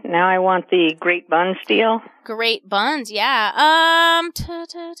 Okay, now I want the Great Buns deal. Great Buns, yeah.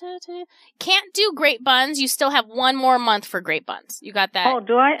 Can't do Great Buns. You still have one more month for Great Buns. You got that? Oh,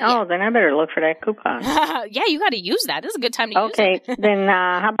 do I? Yeah. Oh, then I better look for that coupon. Yeah, you got to use that. This is a good time to use it. Okay, then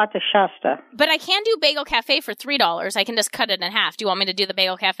how about the Shasta? But I can do Bagel Cafe for $3. I can just cut it in half. Do you want me to do the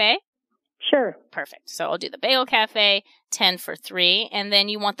Bagel Cafe? Sure. Perfect. So I'll do the Bagel Cafe, 10 for $3. And then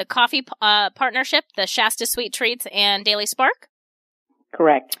you want the coffee partnership, the Shasta Sweet Treats and Daily Spark?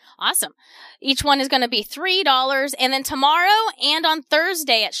 Correct. Awesome. Each one is going to be $3. And then tomorrow and on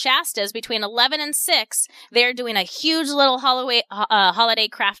Thursday at Shasta's between 11 and 6, they're doing a huge little holiday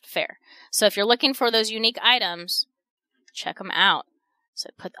craft fair. So if you're looking for those unique items, check them out. So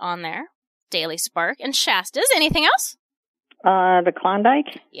put on there Daily Spark and Shasta's. Anything else? The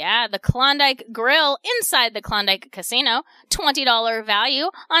Klondike? Yeah, the Klondike Grill inside the Klondike Casino. $20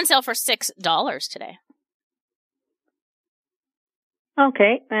 value on sale for $6 today.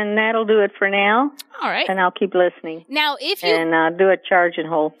 Okay, and that'll do it for now. All right. And I'll keep listening. Now, if you... And do a charge and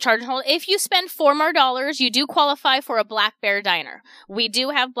hold. Charge and hold. If you spend $4 more, you do qualify for a Black Bear Diner. We do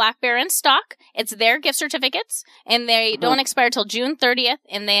have Black Bear in stock. It's their gift certificates, and they don't expire till June 30th,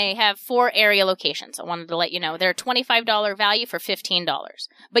 and they have 4 area locations. I wanted to let you know. They're $25 value for $15.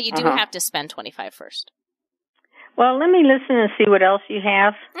 But you do have to spend $25 first. Well, let me listen and see what else you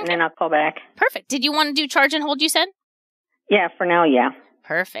have, and then I'll call back. Perfect. Did you want to do charge and hold, you said? Yeah, for now, yeah.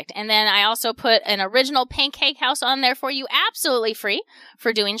 Perfect. And then I also put an original pancake house on there for you, absolutely free,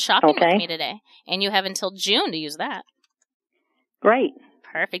 for doing shopping with me today. And you have until June to use that. Great.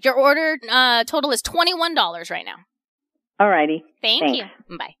 Perfect. Your order total is $21 right now. All righty. Thank you.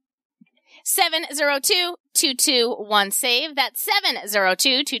 Bye. 702-221-SAVE. That's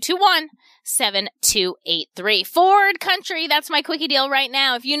 702-221-7283. Ford Country, that's my quickie deal right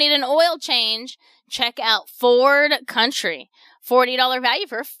now. If you need an oil change, check out Ford Country. $40 value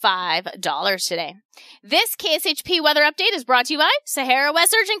for $5 today. This KSHP weather update is brought to you by Sahara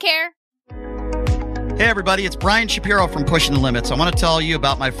West Urgent Care. Hey everybody, it's Brian Shapiro from Pushing the Limits. I want to tell you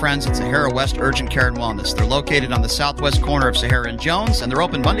about my friends at Sahara West Urgent Care and Wellness. They're located on the southwest corner of Sahara and Jones, and they're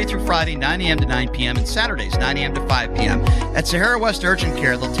open Monday through Friday, 9 a.m. to 9 p.m., and Saturdays, 9 a.m. to 5 p.m. At Sahara West Urgent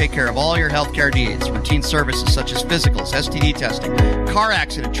Care, they'll take care of all your healthcare needs, routine services such as physicals, STD testing, car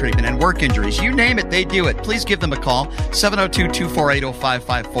accident treatment, and work injuries. You name it, they do it. Please give them a call,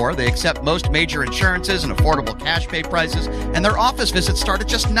 702-248-0554. They accept most major insurances and affordable cash pay prices, and their office visits start at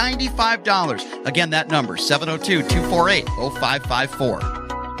just $95. Again, that number,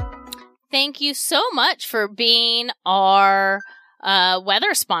 702-248-0554. Thank you so much for being our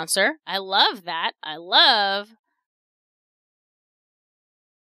weather sponsor. I love that. I love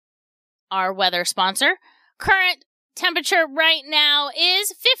our weather sponsor. Current temperature right now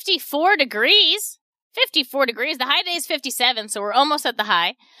is 54 degrees. 54 degrees. The high day is 57, so we're almost at the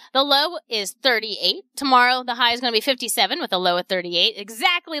high. The low is 38. Tomorrow, the high is going to be 57 with a low of 38,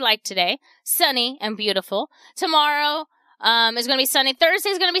 exactly like today. Sunny and beautiful. Tomorrow is going to be sunny. Thursday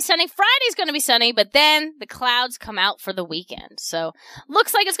is going to be sunny. Friday is going to be sunny, but then the clouds come out for the weekend. So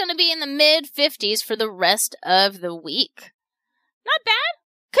looks like it's going to be in the mid-50s for the rest of the week. Not bad.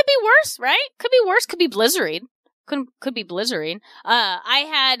 Could be worse, right? Could be worse. Could be blizzarding. Could be blizzarding.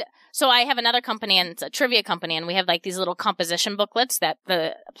 So I have another company, and it's a trivia company, and we have like these little composition booklets that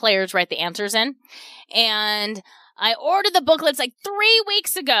the players write the answers in. And I ordered the booklets like 3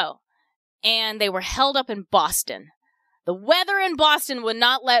 weeks ago, and they were held up in Boston. The weather in Boston would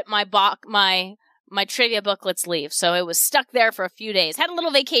not let my trivia booklets leave, so it was stuck there for a few days. Had a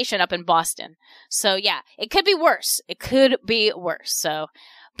little vacation up in Boston. So yeah, it could be worse. It could be worse. So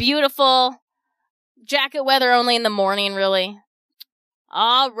beautiful jacket weather only in the morning, really.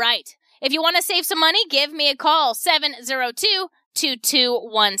 All right. If you want to save some money, give me a call.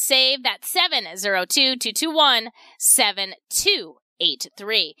 702-221-SAVE. That's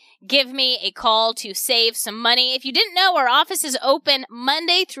 702-221-7283. Give me a call to save some money. If you didn't know, our office is open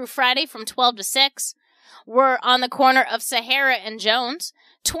Monday through Friday from 12 to 6. We're on the corner of Sahara and Jones,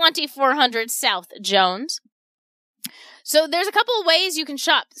 2400 South Jones. So there's a couple of ways you can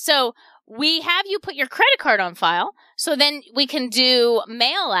shop. So we have you put your credit card on file, so then we can do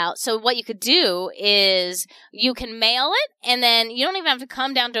mail out. So what you could do is you can mail it, and then you don't even have to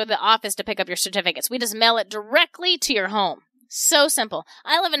come down to the office to pick up your certificates. We just mail it directly to your home. So simple.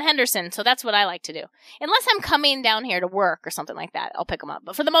 I live in Henderson, so that's what I like to do. Unless I'm coming down here to work or something like that, I'll pick them up.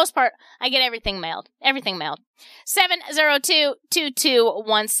 But for the most part, I get everything mailed.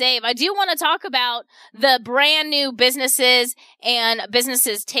 702-221-SAVE. I do want to talk about the brand new businesses and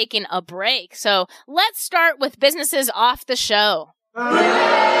businesses taking a break. So let's start with businesses off the show.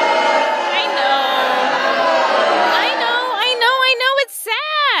 I know, it's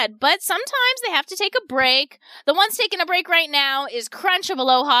sad, but sometimes they have to take a break. The ones taking a break right now is Crunch of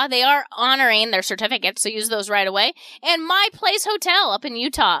Aloha. They are honoring their certificates, so use those right away. And My Place Hotel up in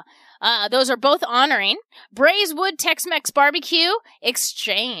Utah. Those are both honoring. Brazewood Tex-Mex Barbecue,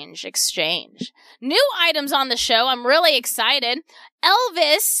 Exchange. New items on the show. I'm really excited.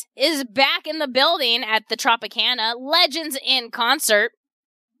 Elvis is back in the building at the Tropicana. Legends in concert.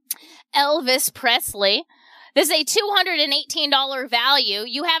 Elvis Presley. This is a $218 value.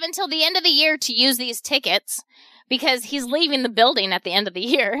 You have until the end of the year to use these tickets because he's leaving the building at the end of the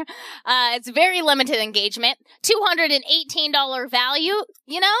year. It's very limited engagement. $218 value,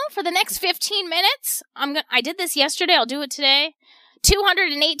 for the next 15 minutes. I did this yesterday. I'll do it today.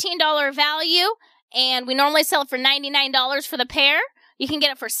 $218 value, and we normally sell it for $99 for the pair. You can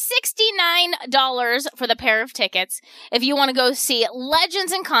get it for $69 for the pair of tickets if you want to go see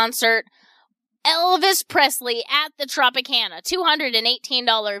Legends in concert, Elvis Presley at the Tropicana.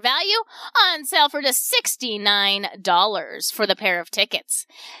 $218 value on sale for just $69 for the pair of tickets.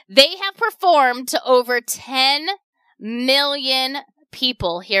 They have performed to over 10 million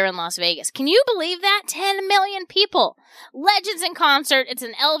people here in Las Vegas. Can you believe that? 10 million people. Legends in concert. It's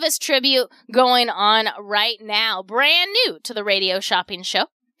an Elvis tribute going on right now. Brand new to the radio shopping show.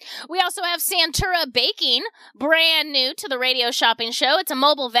 We also have Santura Baking, brand new to the radio shopping show. It's a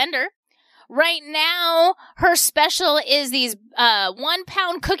mobile vendor. Right now, her special is these 1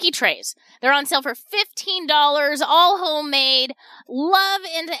 pound cookie trays. They're on sale for $15, all homemade. Love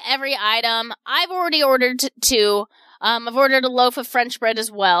into every item. I've already ordered 2. I've ordered a loaf of French bread as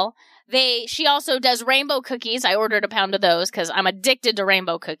well. She also does rainbow cookies. I ordered a pound of those because I'm addicted to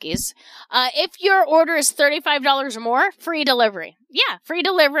rainbow cookies. If your order is $35 or more, free delivery. Yeah, free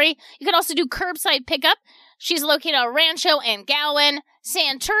delivery. You can also do curbside pickup. She's located on Rancho and Gowan.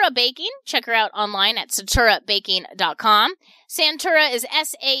 Santura Baking. Check her out online at santurabaking.com. Santura is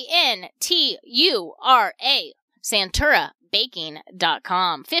SANTURA.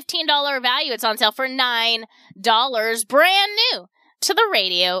 SanturaBaking.com. $15 value. It's on sale for $9. Brand new to the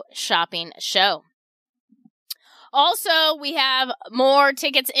radio shopping show. Also, we have more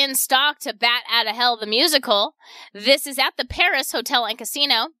tickets in stock to Bat Out of Hell, the musical. This is at the Paris Hotel and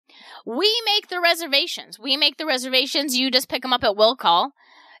Casino. We make the reservations. You just pick them up at will call.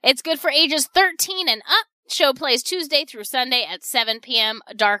 It's good for ages 13 and up. Show plays Tuesday through Sunday at 7 p.m.,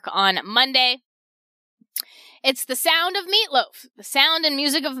 dark on Monday. It's the sound of Meatloaf. The sound and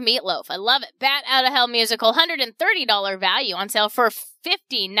music of Meatloaf. I love it. Bat Out of Hell musical, $130 value, on sale for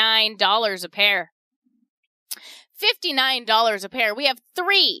 $59 a pair. $59 a pair. We have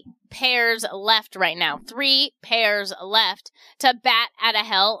 3 pairs left right now. 3 pairs left to Bat Out of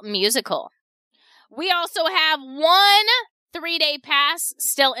Hell musical. We also have 1 3-day pass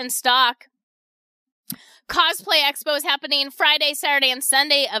still in stock. Cosplay Expo is happening Friday, Saturday, and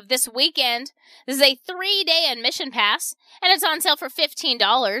Sunday of this weekend. This is a 3-day admission pass, and it's on sale for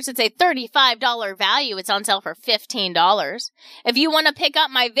 $15. It's a $35 value. It's on sale for $15. If you want to pick up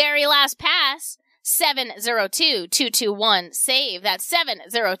my very last pass, 702-221-SAVE. That's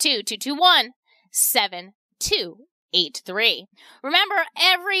 702-221-7283. Remember,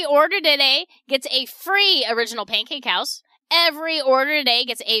 every order today gets a free Original Pancake House. Every order today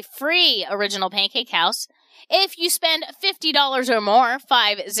gets a free Original Pancake House. If you spend $50 or more,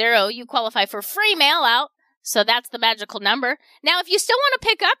 50, you qualify for free mail out. So that's the magical number. Now, if you still want to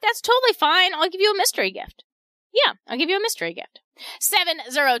pick up, that's totally fine. I'll give you a mystery gift. Yeah, I'll give you a mystery gift.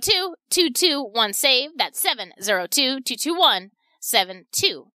 702-221-SAVE. That's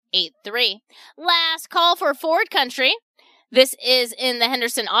 702-221-7283. Last call for Ford Country. This is in the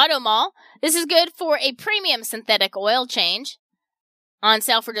Henderson Auto Mall. This is good for a premium synthetic oil change. On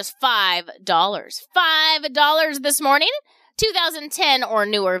sale for just $5. $5 this morning. 2010 or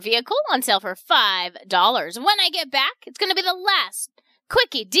newer vehicle on sale for $5. When I get back, it's going to be the last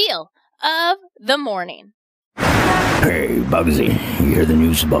quickie deal of the morning. Hey, Bugsy, you hear the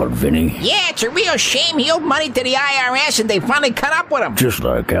news about Vinny? Yeah, it's a real shame. He owed money to the IRS and they finally caught up with him. Just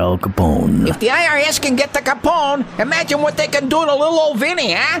like Al Capone. If the IRS can get to Capone, imagine what they can do to little old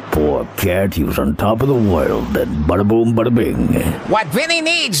Vinny, huh? Poor cat, he was on top of the world, then bada boom, bada bing. What Vinny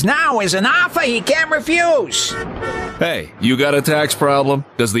needs now is an offer he can't refuse. Hey, you got a tax problem?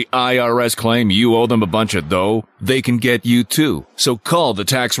 Does the IRS claim you owe them a bunch of dough? They can get you too. So call the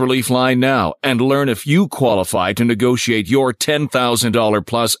tax relief line now and learn if you qualify to negotiate your $10,000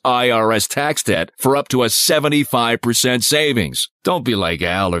 plus IRS tax debt for up to a 75% savings. Don't be like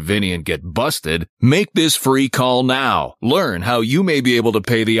Al or Vinny and get busted. Make this free call now. Learn how you may be able to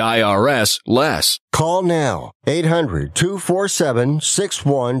pay the IRS less. Call now.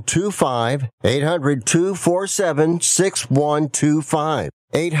 800-247-6125. 800-247-6125.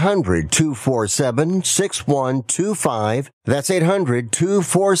 800-247-6125. That's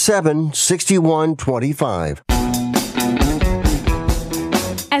 800-247-6125.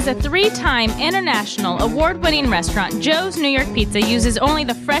 As a 3-time international award-winning restaurant, Joe's New York Pizza uses only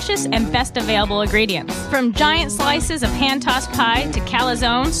the freshest and best available ingredients. From giant slices of hand-tossed pie to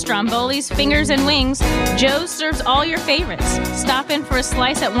calzone, strombolis, fingers, and wings, Joe's serves all your favorites. Stop in for a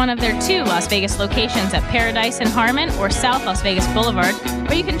slice at one of their 2 Las Vegas locations at Paradise and Harmon or South Las Vegas Boulevard,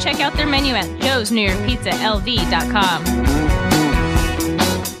 or you can check out their menu at joesnewyorkpizzalv.com.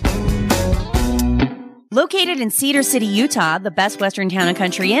 Located in Cedar City, Utah, the Best Western Town and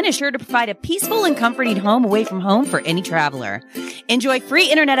Country Inn is sure to provide a peaceful and comforting home away from home for any traveler. Enjoy free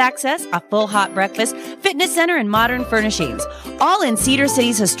internet access, a full hot breakfast, fitness center, and modern furnishings. All in Cedar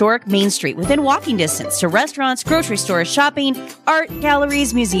City's historic Main Street, within walking distance to restaurants, grocery stores, shopping, art,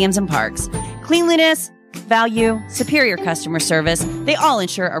 galleries, museums, and parks. Cleanliness, value, superior customer service, they all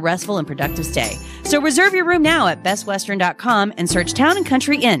ensure a restful and productive stay. So reserve your room now at bestwestern.com and search Town and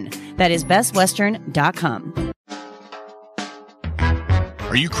Country Inn. That is bestwestern.com.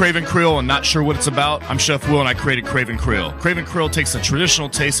 Are you craving Creole and not sure what it's about? I'm Chef Will and I created Craving Creole. Craving Creole takes the traditional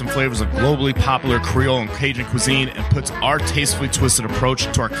tastes and flavors of globally popular Creole and Cajun cuisine and puts our tastefully twisted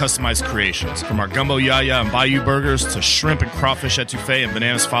approach to our customized creations. From our gumbo yaya and bayou burgers to shrimp and crawfish etouffee and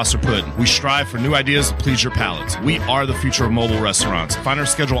bananas foster pudding. We strive for new ideas to please your palates. We are the future of mobile restaurants. Find our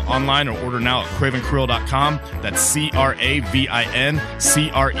schedule online or order now at cravingcreole.com. That's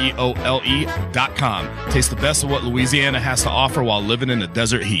CRAVINCREOLE.com. Taste the best of what Louisiana has to offer while living in the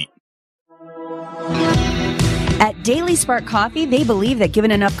desert heat. At Daily Spark Coffee, they believe that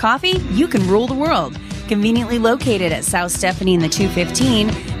given enough coffee, you can rule the world. Conveniently located at South Stephanie in the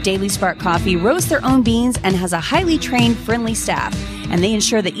 215, Daily Spark Coffee roasts their own beans and has a highly trained, friendly staff. And they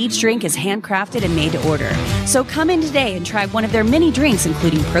ensure that each drink is handcrafted and made to order. So come in today and try one of their many drinks,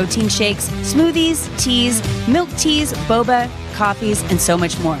 including protein shakes, smoothies, teas, milk teas, boba, coffees, and so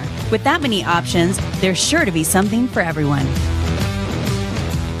much more. With that many options, there's sure to be something for everyone.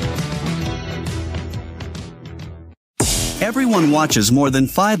 Everyone watches more than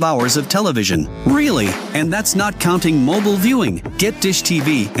 5 hours of television. Really? And that's not counting mobile viewing. Get Dish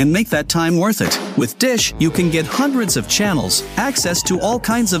TV and make that time worth it. With Dish, you can get hundreds of channels, access to all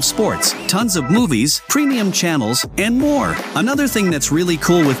kinds of sports, tons of movies, premium channels, and more. Another thing that's really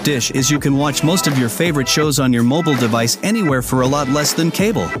cool with Dish is you can watch most of your favorite shows on your mobile device anywhere for a lot less than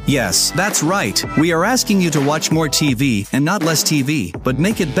cable. Yes, that's right. We are asking you to watch more TV and not less TV, but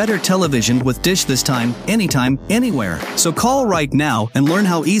make it better television with Dish this time, anytime, anywhere. So call right now and learn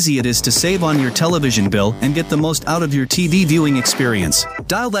how easy it is to save on your television bill and get the most out of your TV viewing experience.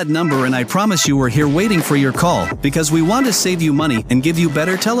 Dial that number and I promise you we're here waiting for your call because we want to save you money and give you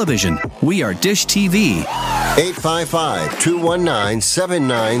better television. We are Dish TV.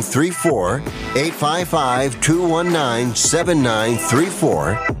 855-219-7934.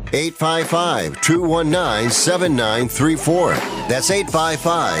 855-219-7934. 855-219-7934. That's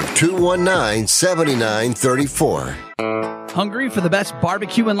 855-219-7934. Hungry for the best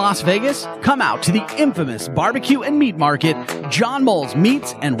barbecue in Las Vegas? Come out to the infamous Barbecue and Meat Market, John Moles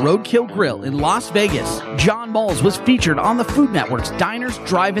Meats and Roadkill Grill in Las Vegas. John Moles was featured on the Food Network's Diners,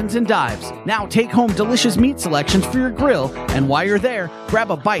 Drive-Ins, and Dives. Now take home delicious meat selections for your grill, and while you're there, grab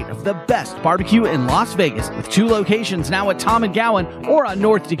a bite of the best barbecue in Las Vegas. With 2 locations now at Tom and Gowan or on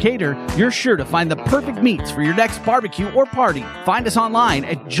North Decatur, you're sure to find the perfect meats for your next barbecue or party. Find us online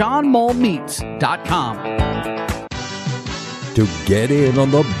at johnmolemeats.com. To get in on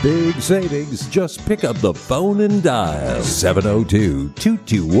the big savings, just pick up the phone and dial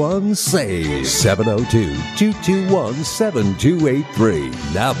 702-221-SAVE.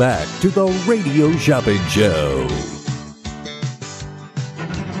 702-221-7283. Now back to the Radio Shopping Show.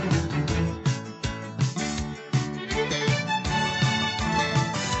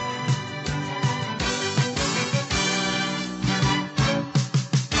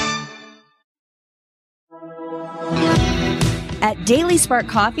 At Daily Spark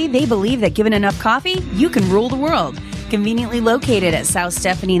Coffee, they believe that given enough coffee, you can rule the world. Conveniently located at South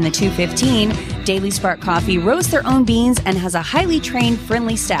Stephanie in the 215, Daily Spark Coffee roasts their own beans and has a highly trained,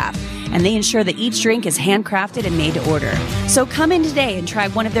 friendly staff. And they ensure that each drink is handcrafted and made to order. So come in today and try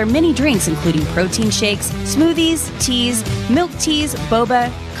one of their many drinks, including protein shakes, smoothies, teas, milk teas,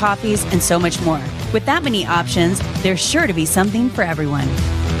 boba, coffees, and so much more. With that many options, there's sure to be something for everyone.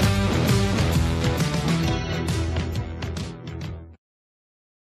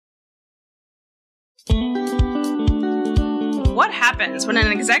 What happens when an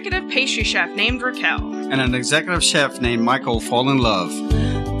executive pastry chef named Raquel and an executive chef named Michael fall in love?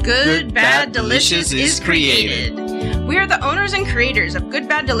 Good, Bad, Delicious is created. We are the owners and creators of Good,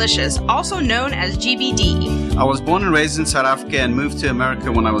 Bad, Delicious, also known as GBD. I was born and raised in South Africa and moved to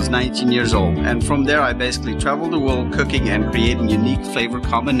America when I was 19 years old. And from there, I basically traveled the world cooking and creating unique flavor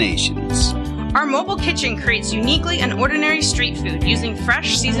combinations. Our mobile kitchen creates uniquely unordinary street food using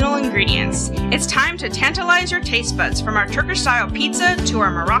fresh seasonal ingredients. It's time to tantalize your taste buds from our Turkish-style pizza to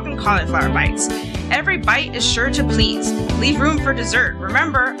our Moroccan cauliflower bites. Every bite is sure to please. Leave room for dessert.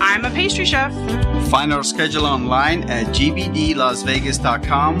 Remember, I'm a pastry chef. Find our schedule online at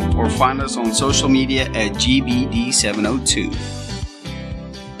gbdlasvegas.com or find us on social media at gbd702.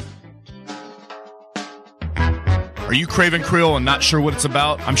 Are you craving Creole and not sure what it's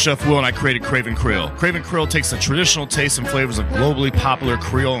about? I'm Chef Will and I created Craving Creole. Craving Creole takes the traditional tastes and flavors of globally popular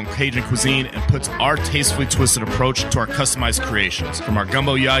Creole and Cajun cuisine and puts our tastefully twisted approach to our customized creations. From our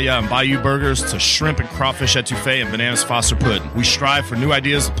gumbo yaya and bayou burgers to shrimp and crawfish etouffee and bananas foster pudding. We strive for new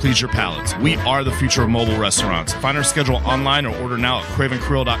ideas to please your palates. We are the future of mobile restaurants. Find our schedule online or order now at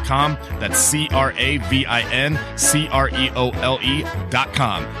cravingcreole.com. That's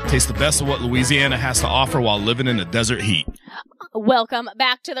CRAVINCREOLE.com. Taste the best of what Louisiana has to offer while living in the desert heat. Welcome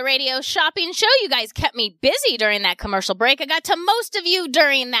back to the radio shopping show. You guys kept me busy during that commercial break. I got to most of you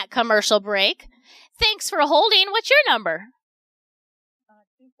during that commercial break. Thanks for holding. What's your number?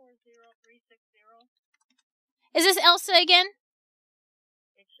 240360. Is this Elsa again?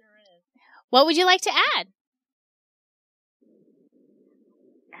 It sure is. What would you like to add?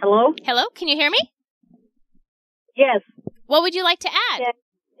 Hello? Hello? Can you hear me? Yes. What would you like to add?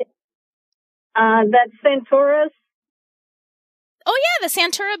 Yeah. That's Centaurus. Oh, yeah, the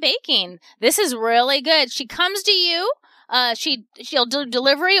Santura Baking. This is really good. She comes to you. She'll do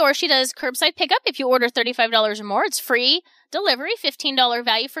delivery or she does curbside pickup. If you order $35 or more, it's free delivery, $15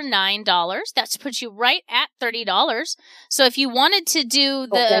 value for $9. That puts you right at $30. So if you wanted to do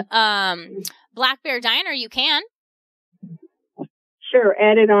the Black Bear Diner, you can. Sure,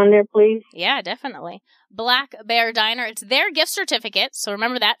 add it on there, please. Yeah, definitely. Black Bear Diner. It's their gift certificate. So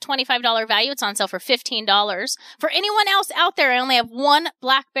remember that, $25 value. It's on sale for $15. For anyone else out there, I only have one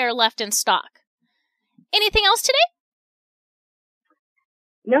Black Bear left in stock. Anything else today?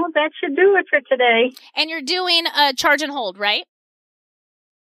 No, that should do it for today. And you're doing a charge and hold, right?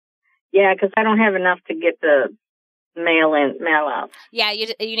 Yeah, because I don't have enough to get the mail out. Yeah,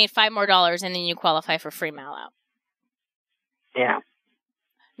 you need $5 more, and then you qualify for free mail out. Yeah.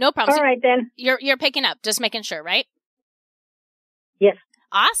 No problem. All right, then. You're picking up, just making sure, right? Yes.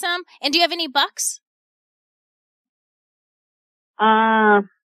 Awesome. And do you have any bucks? I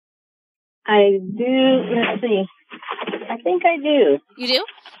do. Let's see. I think I do. You do?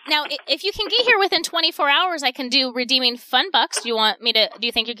 Now, if you can get here within 24 hours, I can do redeeming fun bucks. Do you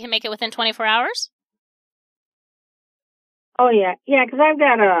think you can make it within 24 hours? Oh, yeah. Yeah, because I've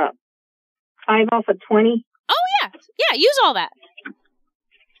got a 5 off of 20. Oh, yeah. Yeah, use all that.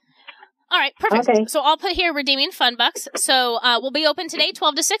 All right, perfect. Okay. So I'll put here redeeming fun bucks. So we'll be open today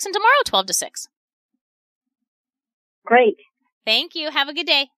 12 to 6 and tomorrow 12 to 6. Great. Thank you. Have a good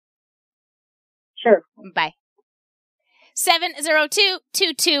day. Sure. Bye.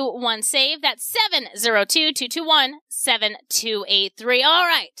 702-221-SAVE. That's 702-221-7283. All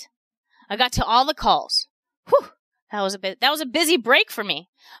right. I got to all the calls. Whew. That was a busy break for me.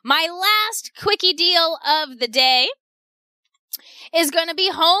 My last quickie deal of the day is going to be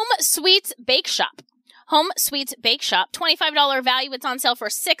Home Sweets Bake Shop. Home Sweets Bake Shop, $25 value. It's on sale for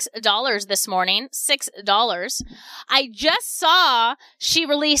 $6 this morning. $6. I just saw she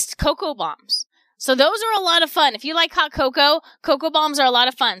released Cocoa Bombs. So those are a lot of fun. If you like hot cocoa, Cocoa Bombs are a lot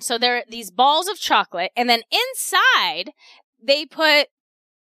of fun. So they're these balls of chocolate, and then inside they put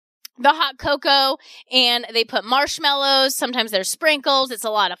the hot cocoa and they put marshmallows. Sometimes there's sprinkles. It's a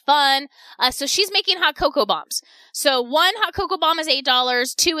lot of fun. So she's making hot cocoa bombs. So one hot cocoa bomb is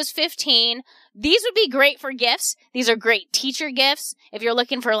 $8. 2 is $15. These would be great for gifts. These are great teacher gifts. If you're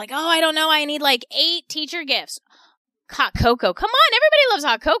looking for I don't know, I need 8 teacher gifts. Hot cocoa. Come on, everybody loves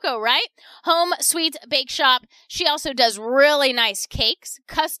hot cocoa, right? Home Sweets Bake Shop. She also does really nice cakes,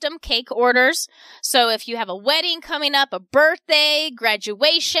 custom cake orders. So if you have a wedding coming up, a birthday,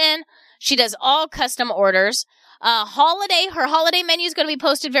 graduation, she does all custom orders. Her holiday menu is going to be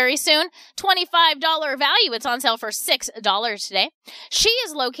posted very soon. $25 value. It's on sale for $6 today. She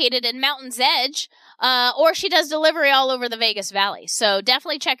is located in Mountain's Edge, or she does delivery all over the Vegas Valley. So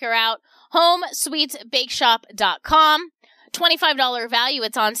definitely check her out. HomeSweetsBakeShop.com. $25 value.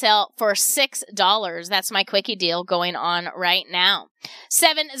 It's on sale for $6. That's my quickie deal going on right now.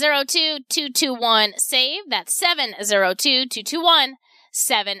 702-221-SAVE. That's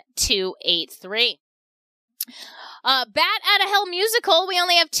 702-221-7283. Bat Out of Hell musical. We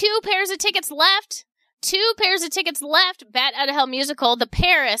only have 2 pairs of tickets left. 2 pairs of tickets left. Bat Out of Hell musical. The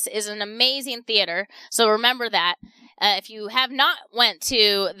Paris is an amazing theater, so remember that. If you have not went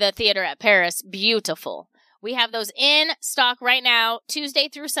to the theater at Paris, beautiful. We have those in stock right now, Tuesday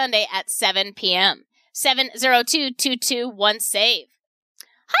through Sunday at 7 p.m. 702-221-SAVE.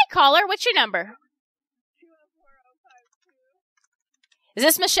 Hi, caller. What's your number? 204-052. Is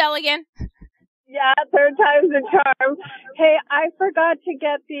this Michelle again? Yeah, third time's the charm. Hey, I forgot to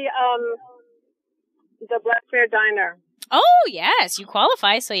get the Black Bear Diner. Oh, yes, you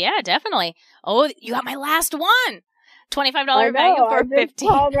qualify, so yeah, definitely. Oh, you got my last one. $25 value for $15.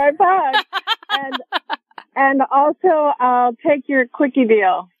 Called right back. and also, I'll take your quickie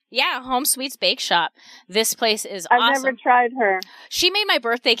deal. Yeah, Home Sweets Bake Shop. This place is I've awesome. never tried her. She made my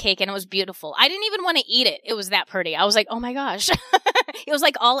birthday cake, and it was beautiful. I didn't even want to eat it. It was that pretty. I was like, oh my gosh. It was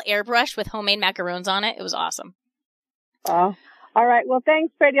like all airbrushed with homemade macaroons on it. It was awesome. Oh, all right. Well,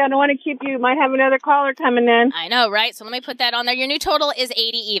 thanks, Freddie. I don't want to keep you. Might have another caller coming in. I know, right? So let me put that on there. Your new total is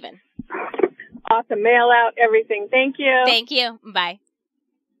 80 even. Awesome. Mail out everything. Thank you. Thank you. Bye.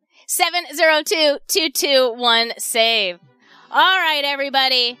 702-221-SAVE. All right,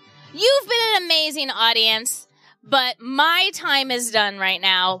 everybody. You've been an amazing audience, but my time is done right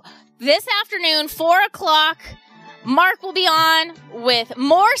now. This afternoon, 4 o'clock, Mark will be on with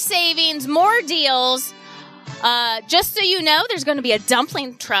more savings, more deals. Just so you know, there's going to be a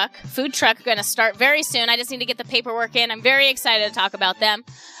dumpling truck, food truck, going to start very soon. I just need to get the paperwork in. I'm very excited to talk about them.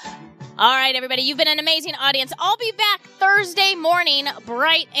 All right, everybody, you've been an amazing audience. I'll be back Thursday morning,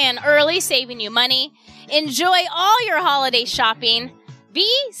 bright and early, saving you money. Enjoy all your holiday shopping.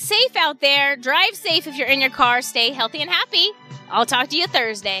 Be safe out there. Drive safe if you're in your car. Stay healthy and happy. I'll talk to you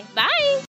Thursday. Bye.